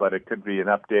difference, but it could be an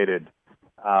updated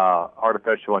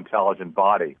artificial intelligent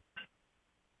body.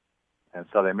 And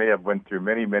so they may have went through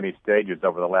many, many stages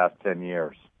over the last 10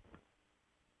 years.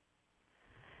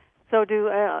 So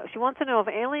she wants to know if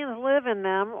aliens live in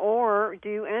them, or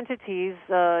do entities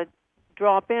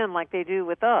drop in like they do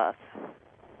with us?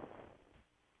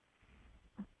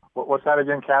 What's that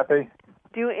again, Kathy?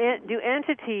 Do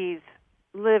entities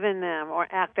live in them or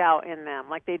act out in them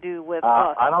like they do with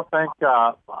us? I don't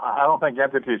think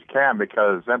entities can,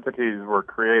 because entities were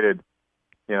created,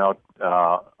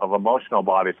 of emotional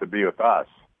bodies to be with us.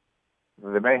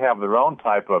 They may have their own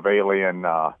type of alien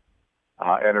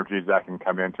energies that can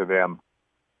come into them,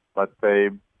 but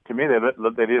to me,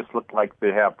 they just look like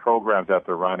they have programs that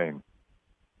they're running.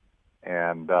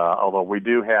 And although we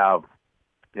do have,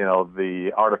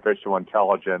 the artificial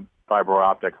intelligent fiber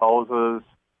optic hoses,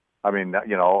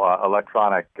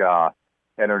 electronic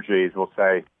energies, we'll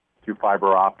say, through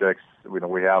fiber optics.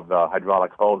 We have the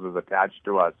hydraulic hoses attached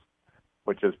to us,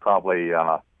 which is probably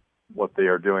what they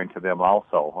are doing to them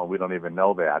also. Well, we don't even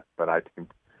know that, but I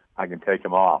can take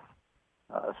them off.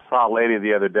 I saw a lady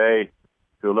the other day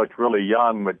who looked really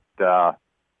young, but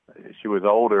she was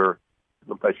older.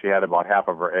 Looked like she had about half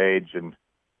of her age, and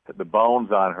the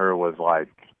bones on her was like,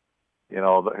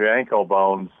 her ankle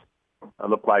bones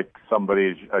looked like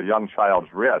a young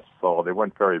child's wrist, so they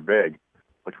weren't very big.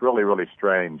 Looked really, really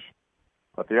strange.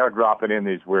 But they are dropping in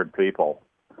these weird people.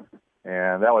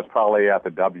 And that was probably at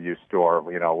the W store,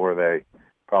 where they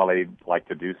probably like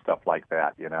to do stuff like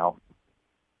that,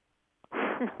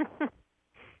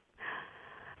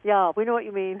 Yeah, we know what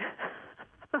you mean.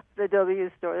 The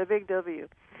W store, the big W.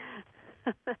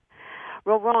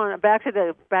 Well, Ron, back to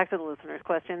the listener's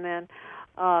question then.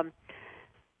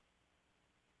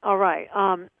 All right.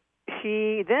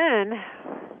 She then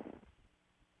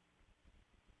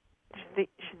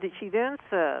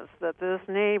says that this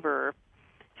neighbor,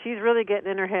 she's really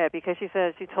getting in her head, because she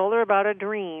says she told her about a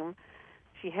dream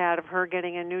she had of her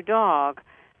getting a new dog.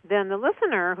 Then the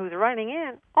listener who's writing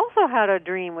in also had a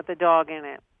dream with a dog in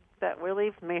it that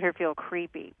really made her feel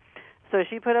creepy. So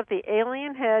she put up the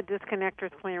alien head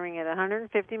disconnectors clearing at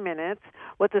 150 minutes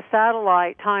with the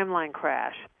satellite timeline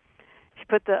crash. She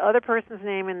put the other person's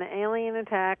name in the alien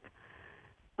attack,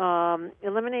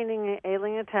 eliminating the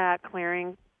alien attack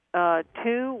clearing,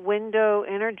 2 window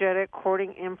energetic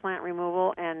cording implant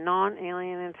removal, and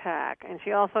non-alien attack. And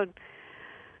she also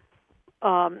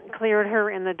cleared her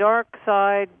in the dark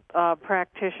side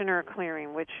practitioner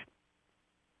clearing, which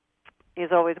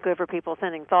is always good for people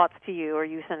sending thoughts to you or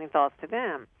you sending thoughts to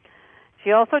them.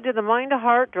 She also did the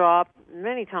mind-to-heart drop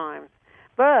many times,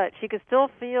 but she could still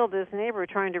feel this neighbor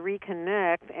trying to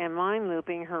reconnect and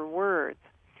mind-looping her words.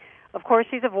 Of course,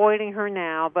 she's avoiding her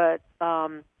now, but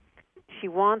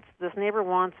this neighbor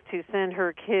wants to send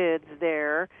her kids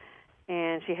there,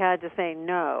 and she had to say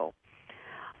no.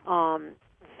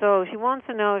 So she wants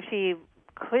to know if she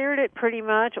cleared it pretty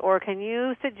much, or can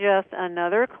you suggest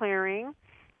another clearing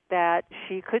that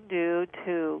she could do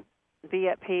to be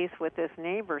at peace with this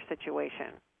neighbor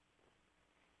situation?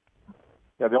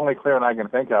 Yeah, the only clearing I can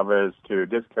think of is to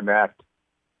disconnect,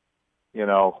 I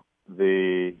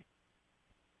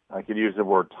could use the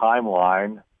word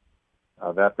timeline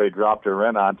that they dropped her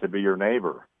in on to be your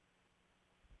neighbor.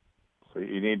 So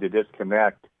you need to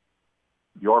disconnect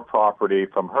your property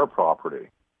from her property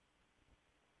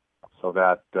so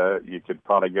that you could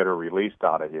probably get her released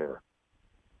out of here.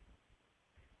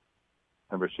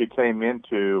 Remember, she came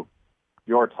into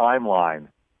your timeline,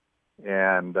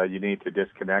 and you need to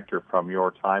disconnect her from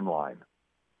your timeline.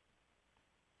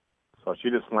 So she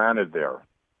just landed there.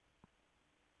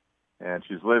 And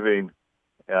she's living,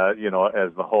 as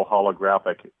the whole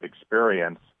holographic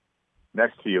experience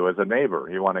next to you as a neighbor.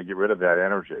 You want to get rid of that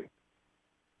energy.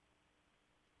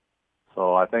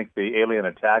 So I think the alien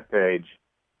attack page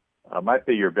might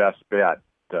be your best bet,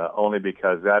 only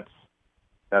because that's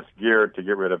geared to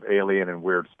get rid of alien and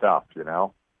weird stuff,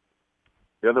 The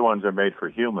other ones are made for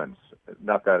humans.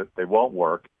 Not that they won't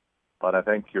work, but I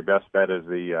think your best bet is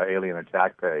the alien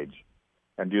attack page,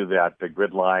 and do that, the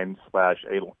grid line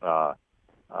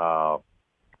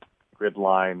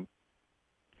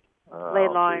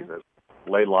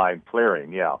ley line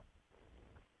clearing, yeah.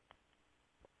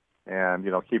 And,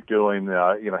 keep doing,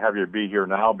 have your Be Here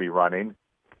Now be running.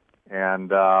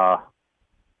 And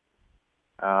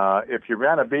if you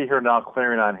ran a Be Here Now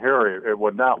clearing on her, it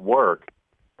would not work,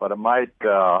 but it might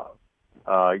get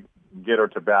her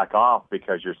to back off,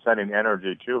 because you're sending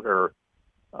energy to her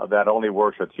that only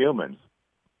works with humans,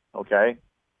 okay?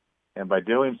 And by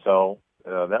doing so,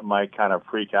 that might kind of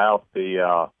freak out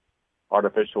the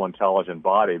artificial intelligent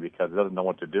body, because it doesn't know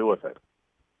what to do with it.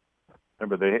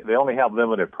 Remember, they only have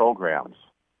limited programs.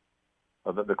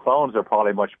 The clones are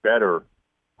probably much better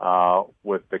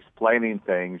with explaining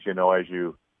things, as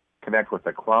you connect with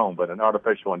the clone. But an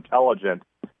artificial intelligent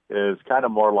is kind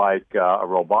of more like a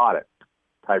robotic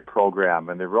type program,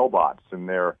 and they're robots, and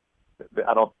I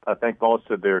think most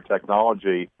of their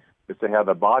technology is to have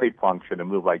the body function and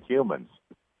move like humans.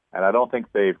 And I don't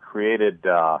think they've created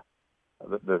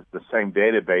the same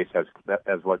database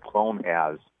as what clone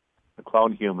has, the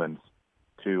clone humans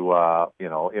to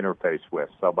interface with.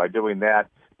 So by doing that,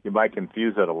 you might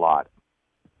confuse it a lot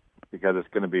because it's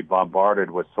going to be bombarded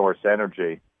with source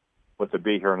energy with the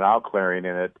Be Here Now clearing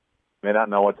in it. May not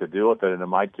know what to do with it, and it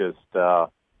might just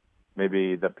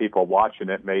maybe the people watching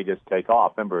it may just take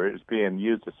off. Remember, it's being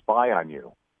used to spy on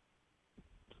you.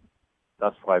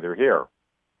 That's why they're here.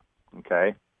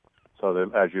 Okay, so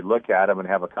that as you look at them and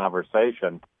have a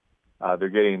conversation, they're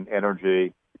getting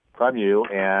energy from you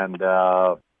and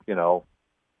a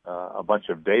bunch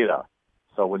of data.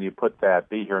 So when you put that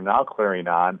Be Here Now clearing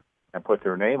on and put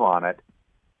their name on it,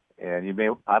 and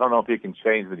I don't know if you can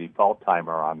change the default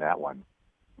timer on that one.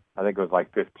 I think it was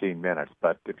like 15 minutes,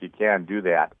 but if you can do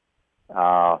that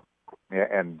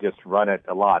and just run it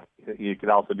a lot, you can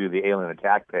also do the alien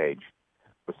attack page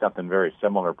with something very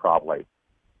similar probably.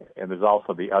 And there's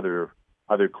also the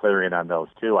other clearing on those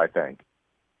too, I think.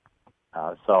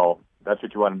 So that's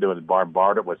what you want to do is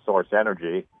bombard it with source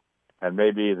energy, and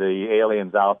maybe the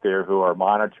aliens out there who are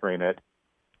monitoring it,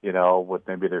 with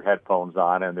maybe their headphones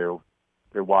on and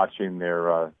they're watching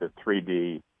their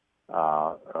 3D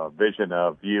vision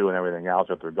of you and everything else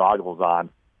with their goggles on,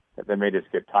 they may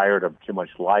just get tired of too much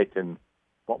light and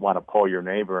want to pull your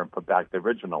neighbor and put back the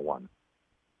original one.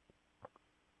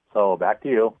 So back to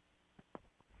you.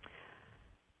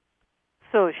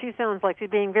 So she sounds like she's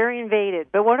being very invaded.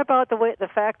 But what about the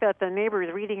fact that the neighbor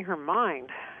is reading her mind?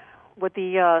 Would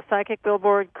the psychic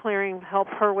billboard clearing help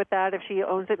her with that? If she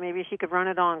owns it, maybe she could run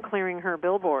it on clearing her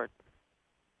billboard.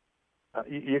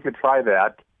 You could try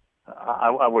that.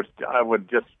 I would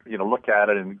just look at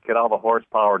it and get all the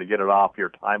horsepower to get it off your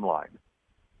timeline.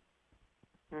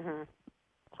 Mm-hmm.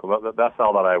 So that's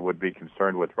all that I would be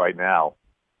concerned with right now.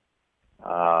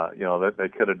 That they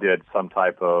could have did some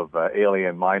type of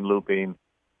alien mind looping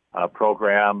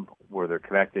program where they're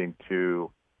connecting to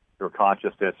your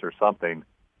consciousness or something.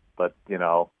 But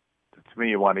to me,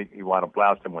 you want to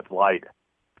blast them with light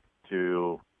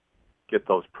to get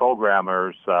those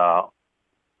programmers to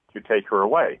take her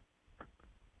away.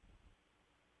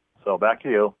 So back to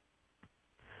you.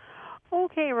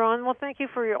 Okay, Ron. Well, thank you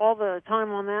for all the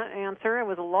time on that answer. It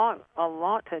was a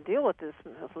lot to deal with this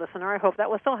listener. I hope that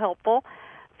was so helpful.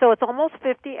 So it's almost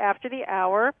 50 after the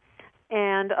hour,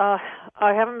 and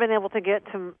I haven't been able to get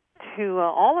to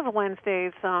all of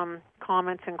Wednesday's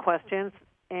comments and questions,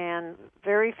 and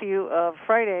very few of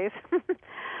Friday's.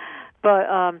 But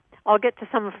I'll get to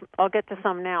some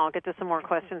now. I'll get to some more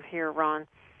questions here, Ron.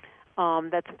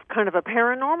 That's kind of a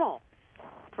paranormal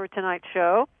for tonight's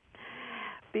show,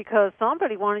 because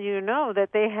somebody wanted you to know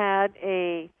that they had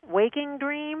a waking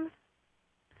dream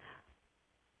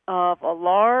of a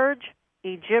large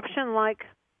Egyptian-like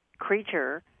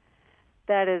creature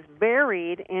that is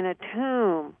buried in a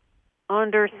tomb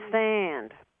under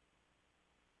sand.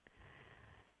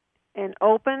 An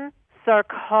open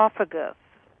sarcophagus.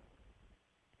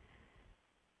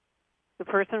 The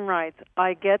person writes,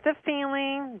 I get the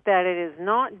feeling that it is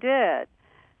not dead,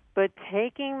 but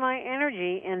taking my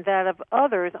energy and that of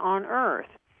others on Earth.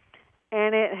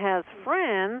 And it has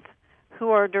friends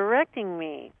who are directing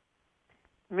me,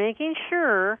 making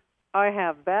sure I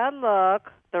have bad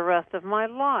luck the rest of my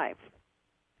life.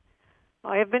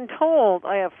 I have been told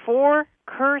I have 4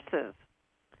 curses: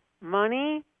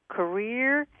 money,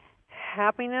 career,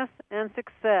 happiness, and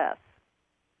success.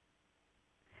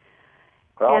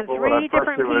 Well, and 3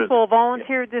 different people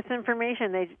volunteered this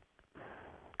information.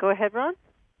 Go ahead, Ron.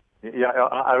 Yeah,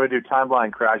 I would do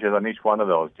timeline crashes on each one of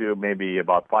those. Do maybe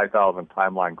about 5,000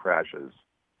 timeline crashes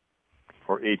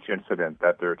for each incident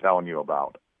that they're telling you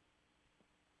about.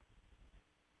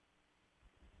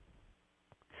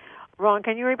 Ron,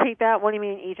 can you repeat that? What do you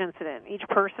mean each incident? Each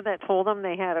person that told them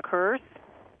they had a curse?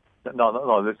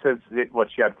 No. This is what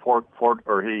she had 4,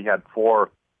 or he had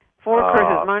 4. 4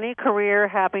 curses: money, career,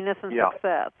 happiness, and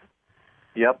success.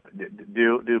 Yep.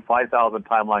 Do 5,000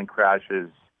 timeline crashes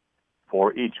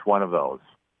for each one of those,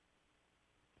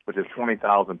 which is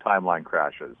 20,000 timeline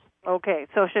crashes. Okay,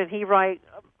 so should he write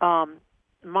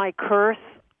my curse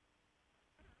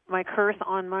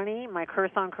on money, my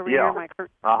curse on career, my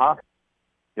curse?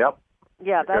 Yep.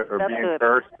 Yeah, that's being good.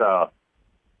 Cursed,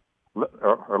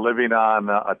 or living on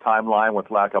a timeline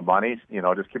with lack of money.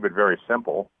 Just keep it very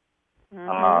simple.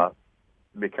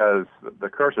 Mm-hmm. Because the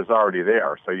curse is already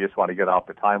there, so you just want to get off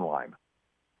the timeline.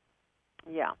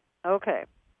 Yeah. Okay.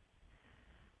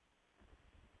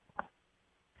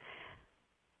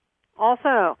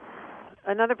 Also,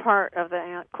 another part of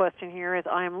the question here is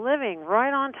I am living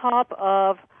right on top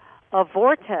of a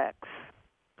vortex.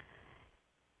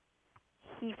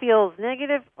 he feels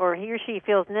negative, or he or she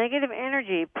feels negative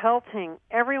energy pelting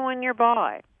everyone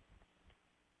nearby.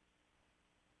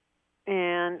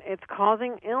 And it's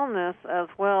causing illness as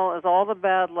well as all the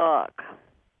bad luck.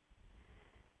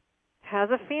 Has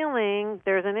a feeling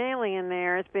there's an alien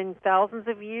there. It's been thousands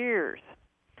of years.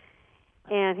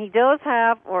 And he does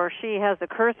have, or she has, the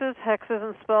curses, hexes,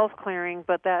 and spells clearing,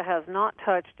 but that has not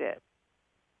touched it.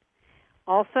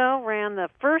 Also ran the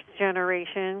first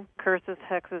generation curses,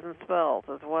 hexes, and spells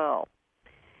as well.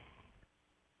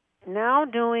 Now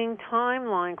doing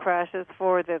timeline crashes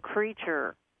for the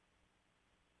creature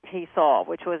he saw,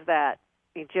 which was that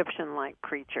Egyptian-like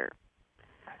creature.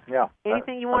 Yeah.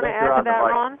 Anything you want to add to that,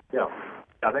 Ron? Yeah.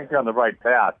 I think you're on the right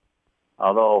path,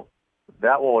 although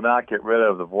that will not get rid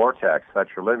of the vortex that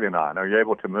you're living on. Are you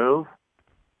able to move?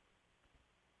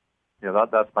 Yeah,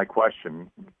 that's my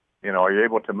question. Are you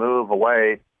able to move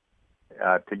away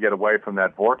to get away from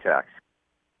that vortex?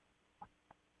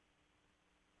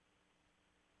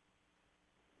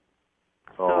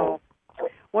 So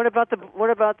what about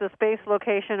the space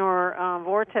location or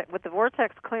vortex with the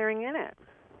vortex clearing in it?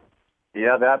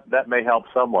 Yeah, that may help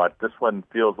somewhat. This one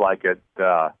feels like it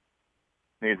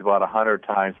needs about 100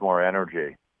 times more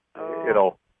energy.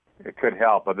 Oh. It could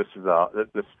help, but this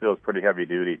feels pretty heavy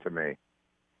duty to me.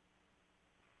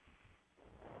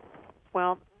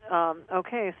 Well,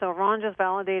 okay, so Ron just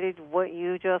validated what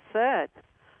you just said.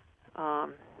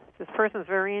 This person's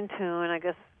very in tune. I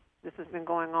guess this has been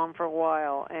going on for a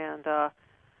while, and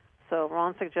so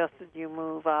Ron suggested you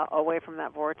move away from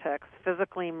that vortex,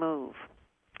 physically move.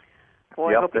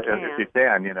 Boy, yep, I hope you can. If you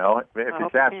can, if you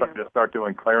can, just start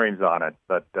doing clearings on it.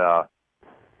 But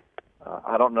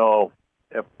I don't know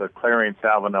if the clearings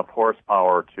have enough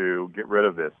horsepower to get rid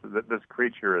of this. This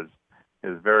creature is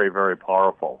very, very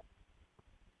powerful.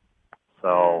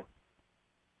 So,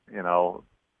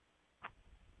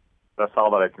 that's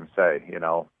all that I can say,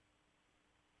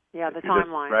 Yeah, the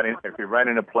timeline. If you're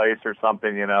renting a place or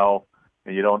something, and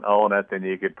you don't own it, then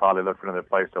you could probably look for another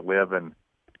place to live, and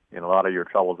a lot of your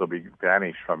troubles will be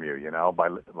vanished from you,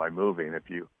 by moving. If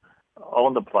you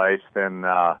own the place, then,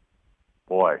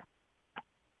 boy,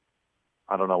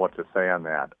 I don't know what to say on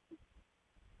that.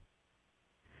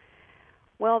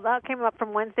 Well, that came up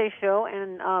from Wednesday's show,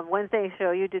 and Wednesday's show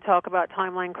you did talk about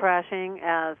timeline crashing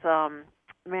as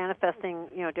manifesting,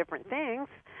 different things.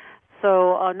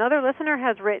 So another listener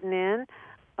has written in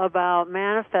about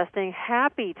manifesting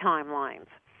happy timelines.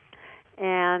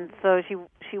 And so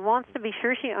she wants to be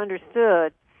sure she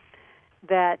understood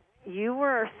that you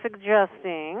were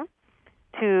suggesting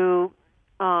to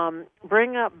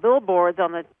bring up billboards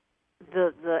on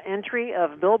the entry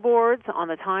of billboards on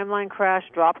the timeline crash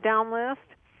drop-down list.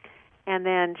 And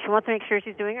then she wants to make sure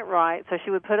she's doing it right, so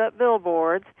she would put up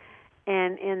billboards,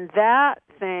 and in that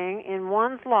thing, in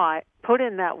one's life, put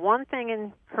in that one thing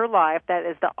in her life that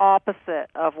is the opposite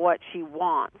of what she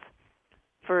wants.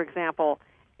 For example,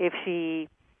 if she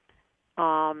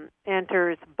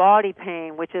enters body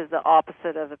pain, which is the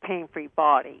opposite of a pain-free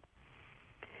body.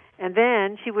 And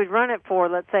then she would run it for,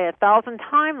 let's say, 1,000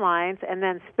 timelines, and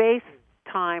then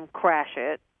space-time crash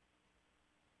it,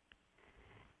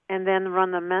 and then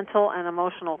run the mental and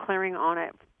emotional clearing on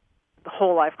it, the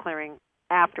whole life clearing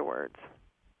afterwards.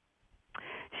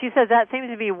 She says that seems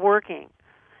to be working.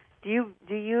 Do you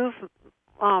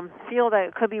feel that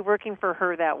it could be working for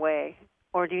her that way,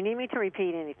 or do you need me to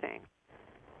repeat anything?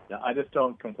 Yeah, I just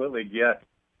don't completely get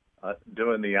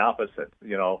doing the opposite,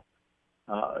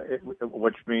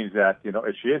 which means that,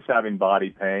 if she is having body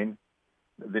pain,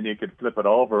 then you could flip it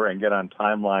over and get on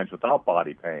timelines without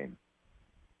body pain.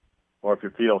 Or if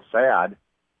you feel sad,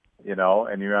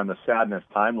 and you're on the sadness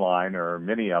timeline or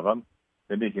many of them,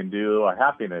 then you can do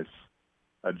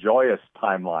a joyous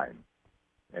timeline,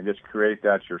 and just create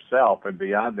that yourself. And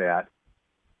beyond that,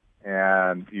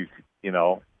 and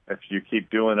if you keep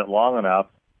doing it long enough,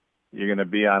 you're going to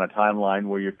be on a timeline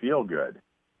where you feel good.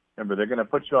 Remember, they're going to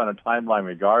put you on a timeline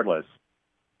regardless,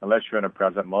 unless you're in a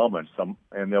present moment.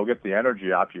 And they'll get the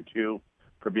energy off you too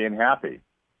for being happy.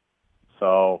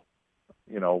 So,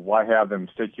 why have them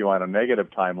stick you on a negative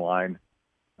timeline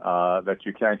that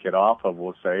you can't get off of,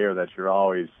 we'll say, or that you're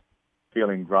always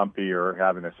feeling grumpy or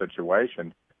having a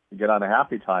situation? You get on a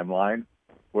happy timeline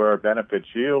where it benefits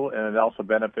you and it also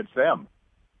benefits them.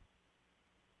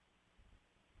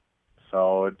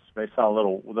 So it may sound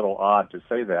a little odd to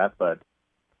say that, but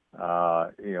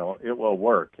it will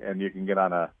work, and you can get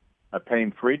on a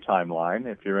pain-free timeline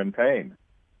if you're in pain.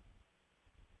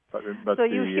 But so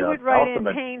she would write in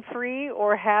pain-free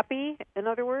or happy, in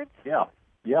other words? Yeah,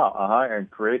 and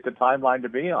create the timeline to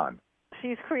be on.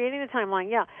 She's creating the timeline.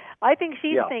 Yeah, I think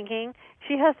she's thinking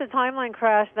she has the timeline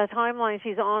crash. The timeline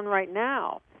she's on right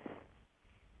now.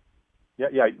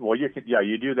 Yeah. Well, you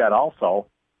do that also,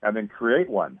 and then create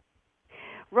one.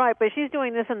 Right, but she's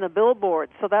doing this in the billboard,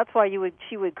 so that's why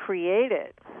she would create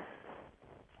it.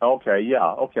 Okay.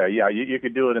 Yeah. You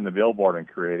could do it in the billboard and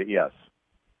create it. Yes.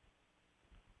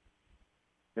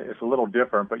 It's a little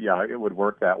different, but yeah, it would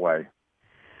work that way.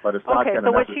 But it's not going to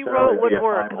necessarily so what she wrote would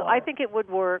work. Timeline. I think it would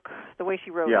work the way she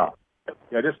wrote it.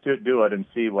 Yeah, just do it and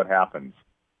see what happens.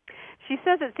 She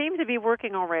says it seems to be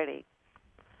working already.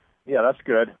 Yeah, that's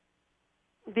good.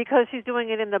 Because she's doing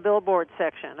it in the billboard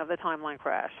section of the timeline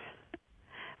crash.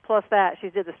 Plus that, she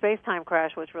did the space-time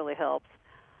crash, which really helps.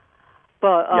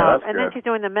 But and then she's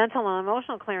doing the mental and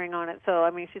emotional clearing on it. So,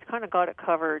 I mean, she's kind of got it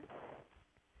covered.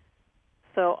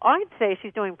 So I'd say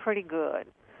she's doing pretty good.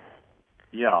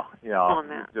 Yeah. On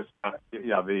that.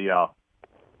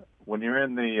 When you're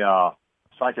in the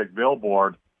psychic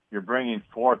billboard, you're bringing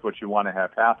forth what you want to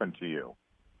have happen to you.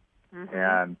 Mm-hmm.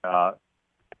 And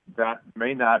that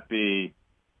may not be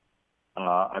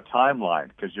a timeline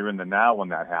because you're in the now when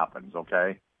that happens,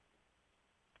 okay?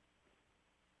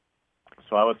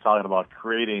 So I was talking about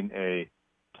creating a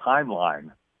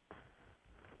timeline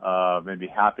of maybe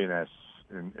happiness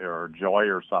or joy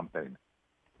or something,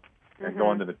 and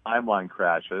go into the timeline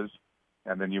crashes,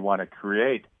 and then you want to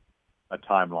create a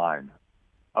timeline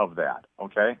of that,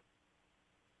 okay?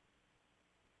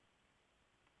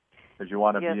 Because you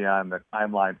want to be on the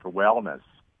timeline for wellness.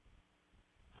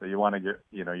 So you want to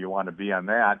you want to be on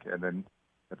that, and then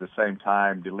at the same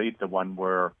time delete the one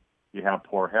where you have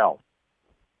poor health.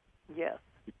 Yes.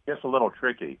 It's a little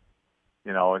tricky.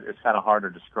 It's kind of hard to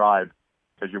describe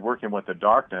because you're working with the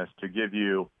darkness to give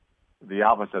you the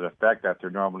opposite effect that they're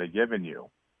normally giving you.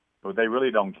 But they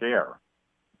really don't care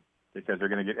because they're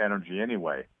going to get energy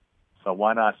anyway. So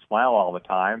why not smile all the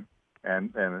time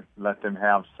and let them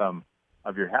have some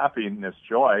of your happiness,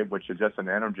 joy, which is just an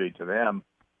energy to them,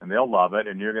 and they'll love it,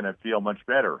 and you're going to feel much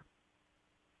better.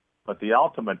 But the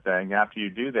ultimate thing, after you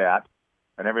do that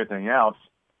and everything else,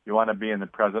 you want to be in the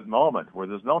present moment where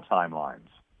there's no timelines.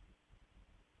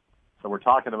 So we're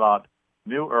talking about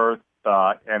new Earth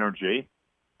energy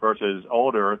versus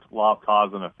old Earth, law of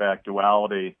cause and effect,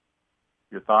 duality.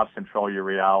 Your thoughts control your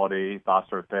reality,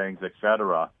 thoughts are things,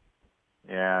 etc.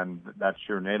 And that's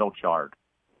your natal chart,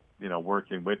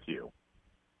 working with you.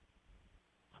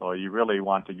 So you really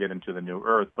want to get into the new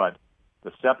Earth, but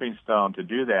the stepping stone to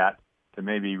do that, to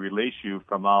maybe release you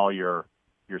from all your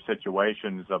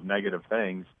situations of negative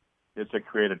things, is to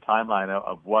create a timeline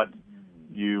of what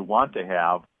you want to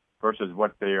have versus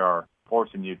what they are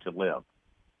forcing you to live.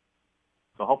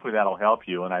 So hopefully that'll help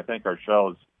you, and I think our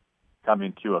show's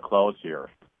coming to a close here.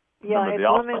 Yeah,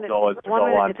 Remember, it's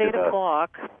 1 minute. It's 8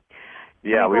 o'clock.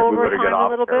 Yeah, we better get off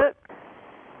a little there. bit.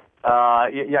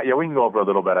 Yeah, we can go over a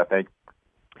little bit, I think.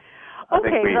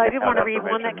 Okay, so I did want to read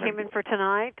one that came in for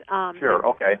tonight. Sure,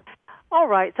 okay. All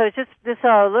right, so it's just this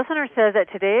listener says that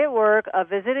today at work, a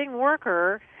visiting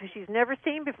worker who she's never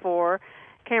seen before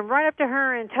came right up to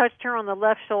her and touched her on the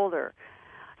left shoulder.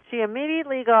 She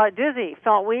immediately got dizzy,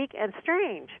 felt weak, and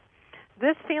strange.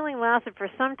 This feeling lasted for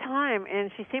some time,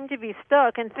 and she seemed to be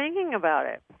stuck and thinking about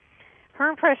it. Her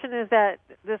impression is that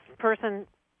this person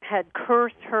had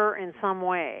cursed her in some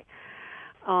way.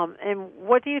 And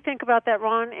what do you think about that,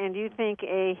 Ron? And do you think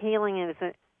a healing is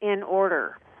in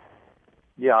order?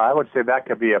 Yeah, I would say that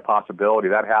could be a possibility.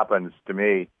 That happens to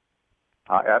me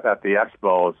at the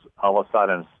expos. All of a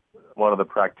sudden, one of the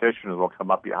practitioners will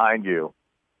come up behind you,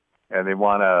 and they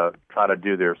want to try to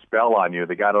do their spell on you.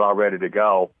 They got it all ready to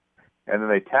go, and then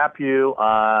they tap you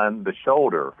on the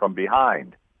shoulder from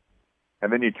behind,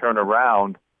 and then you turn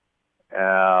around,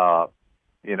 and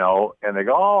they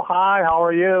go, "Oh, hi, how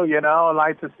are you?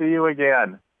 Nice to see you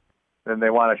again." Then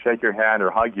they want to shake your hand or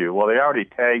hug you. Well, they already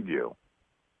tagged you.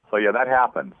 So, yeah, that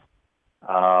happens.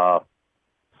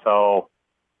 Also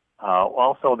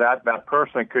that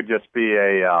person could just be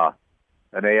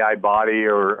an AI body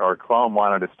or clone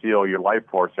wanting to steal your life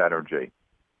force energy.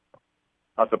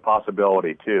 That's a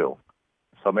possibility, too.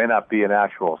 So it may not be an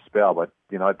actual spell, but,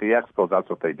 at the expos, that's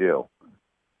what they do.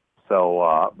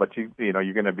 So, but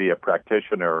you're going to be a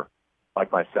practitioner like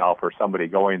myself or somebody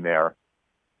going there,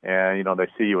 and, they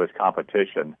see you as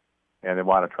competition, and they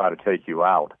want to try to take you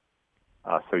out.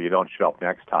 So you don't show up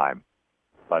next time.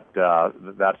 But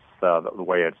that's the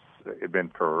way it's been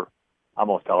for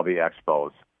almost all the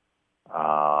expos.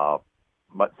 So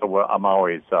I'm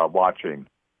always watching.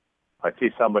 If I see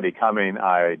somebody coming,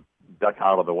 I duck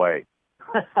out of the way.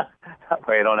 That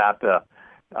way I don't have to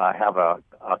have a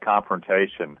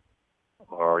confrontation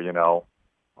or,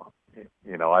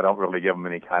 I don't really give them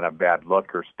any kind of bad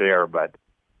look or stare, but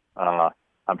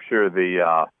I'm sure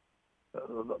the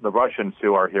Russians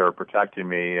who are here protecting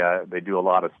me, they do a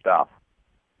lot of stuff,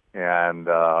 and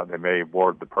they may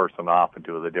ward the person off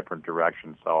into a different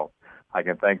direction. So I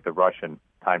can thank the Russian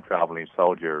time-traveling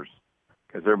soldiers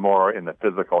because they're more in the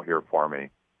physical here for me,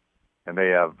 and they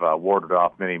have warded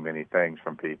off many, many things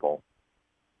from people.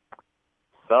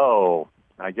 So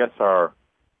I guess our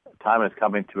time is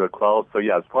coming to a close. So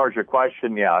yeah, as far as your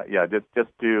question, just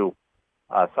do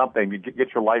something to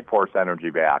get your life force energy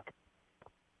back.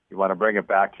 You want to bring it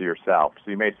back to yourself.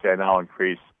 So you may say, now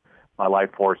increase my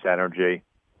life force energy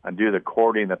and do the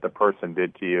cording that the person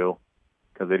did to you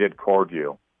because they did cord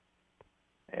you.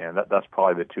 And that's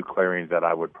probably the two clearings that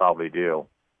I would probably do.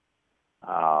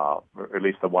 Or at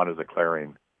least the one is a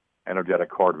clearing, energetic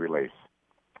cord release.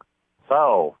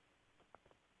 So,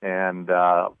 and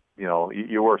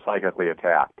you were psychically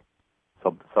attacked.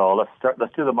 So let's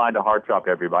do the mind to heart drop,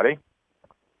 everybody.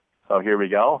 So here we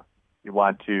go. You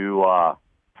want to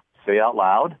say out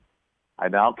loud, I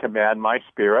now command my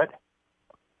spirit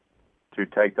to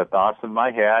take the thoughts in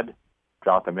my head,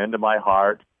 drop them into my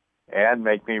heart, and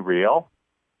make me real.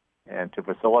 And to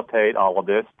facilitate all of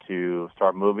this, to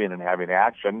start moving and having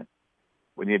action,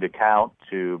 we need to count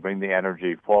to bring the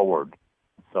energy forward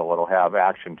so it'll have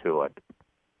action to it.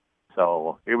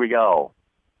 So here we go.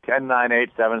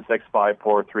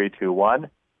 1098-765-4321,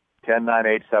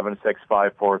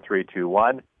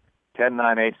 1098-765-4321,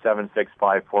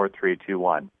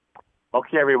 1098-765-4321.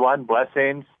 Okay, everyone,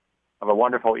 blessings. Have a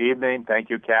wonderful evening. Thank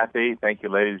you, Kathy. Thank you,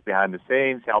 ladies behind the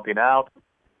scenes, helping out.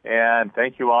 And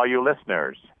thank you, all you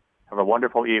listeners. Have a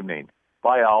wonderful evening.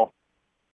 Bye, all.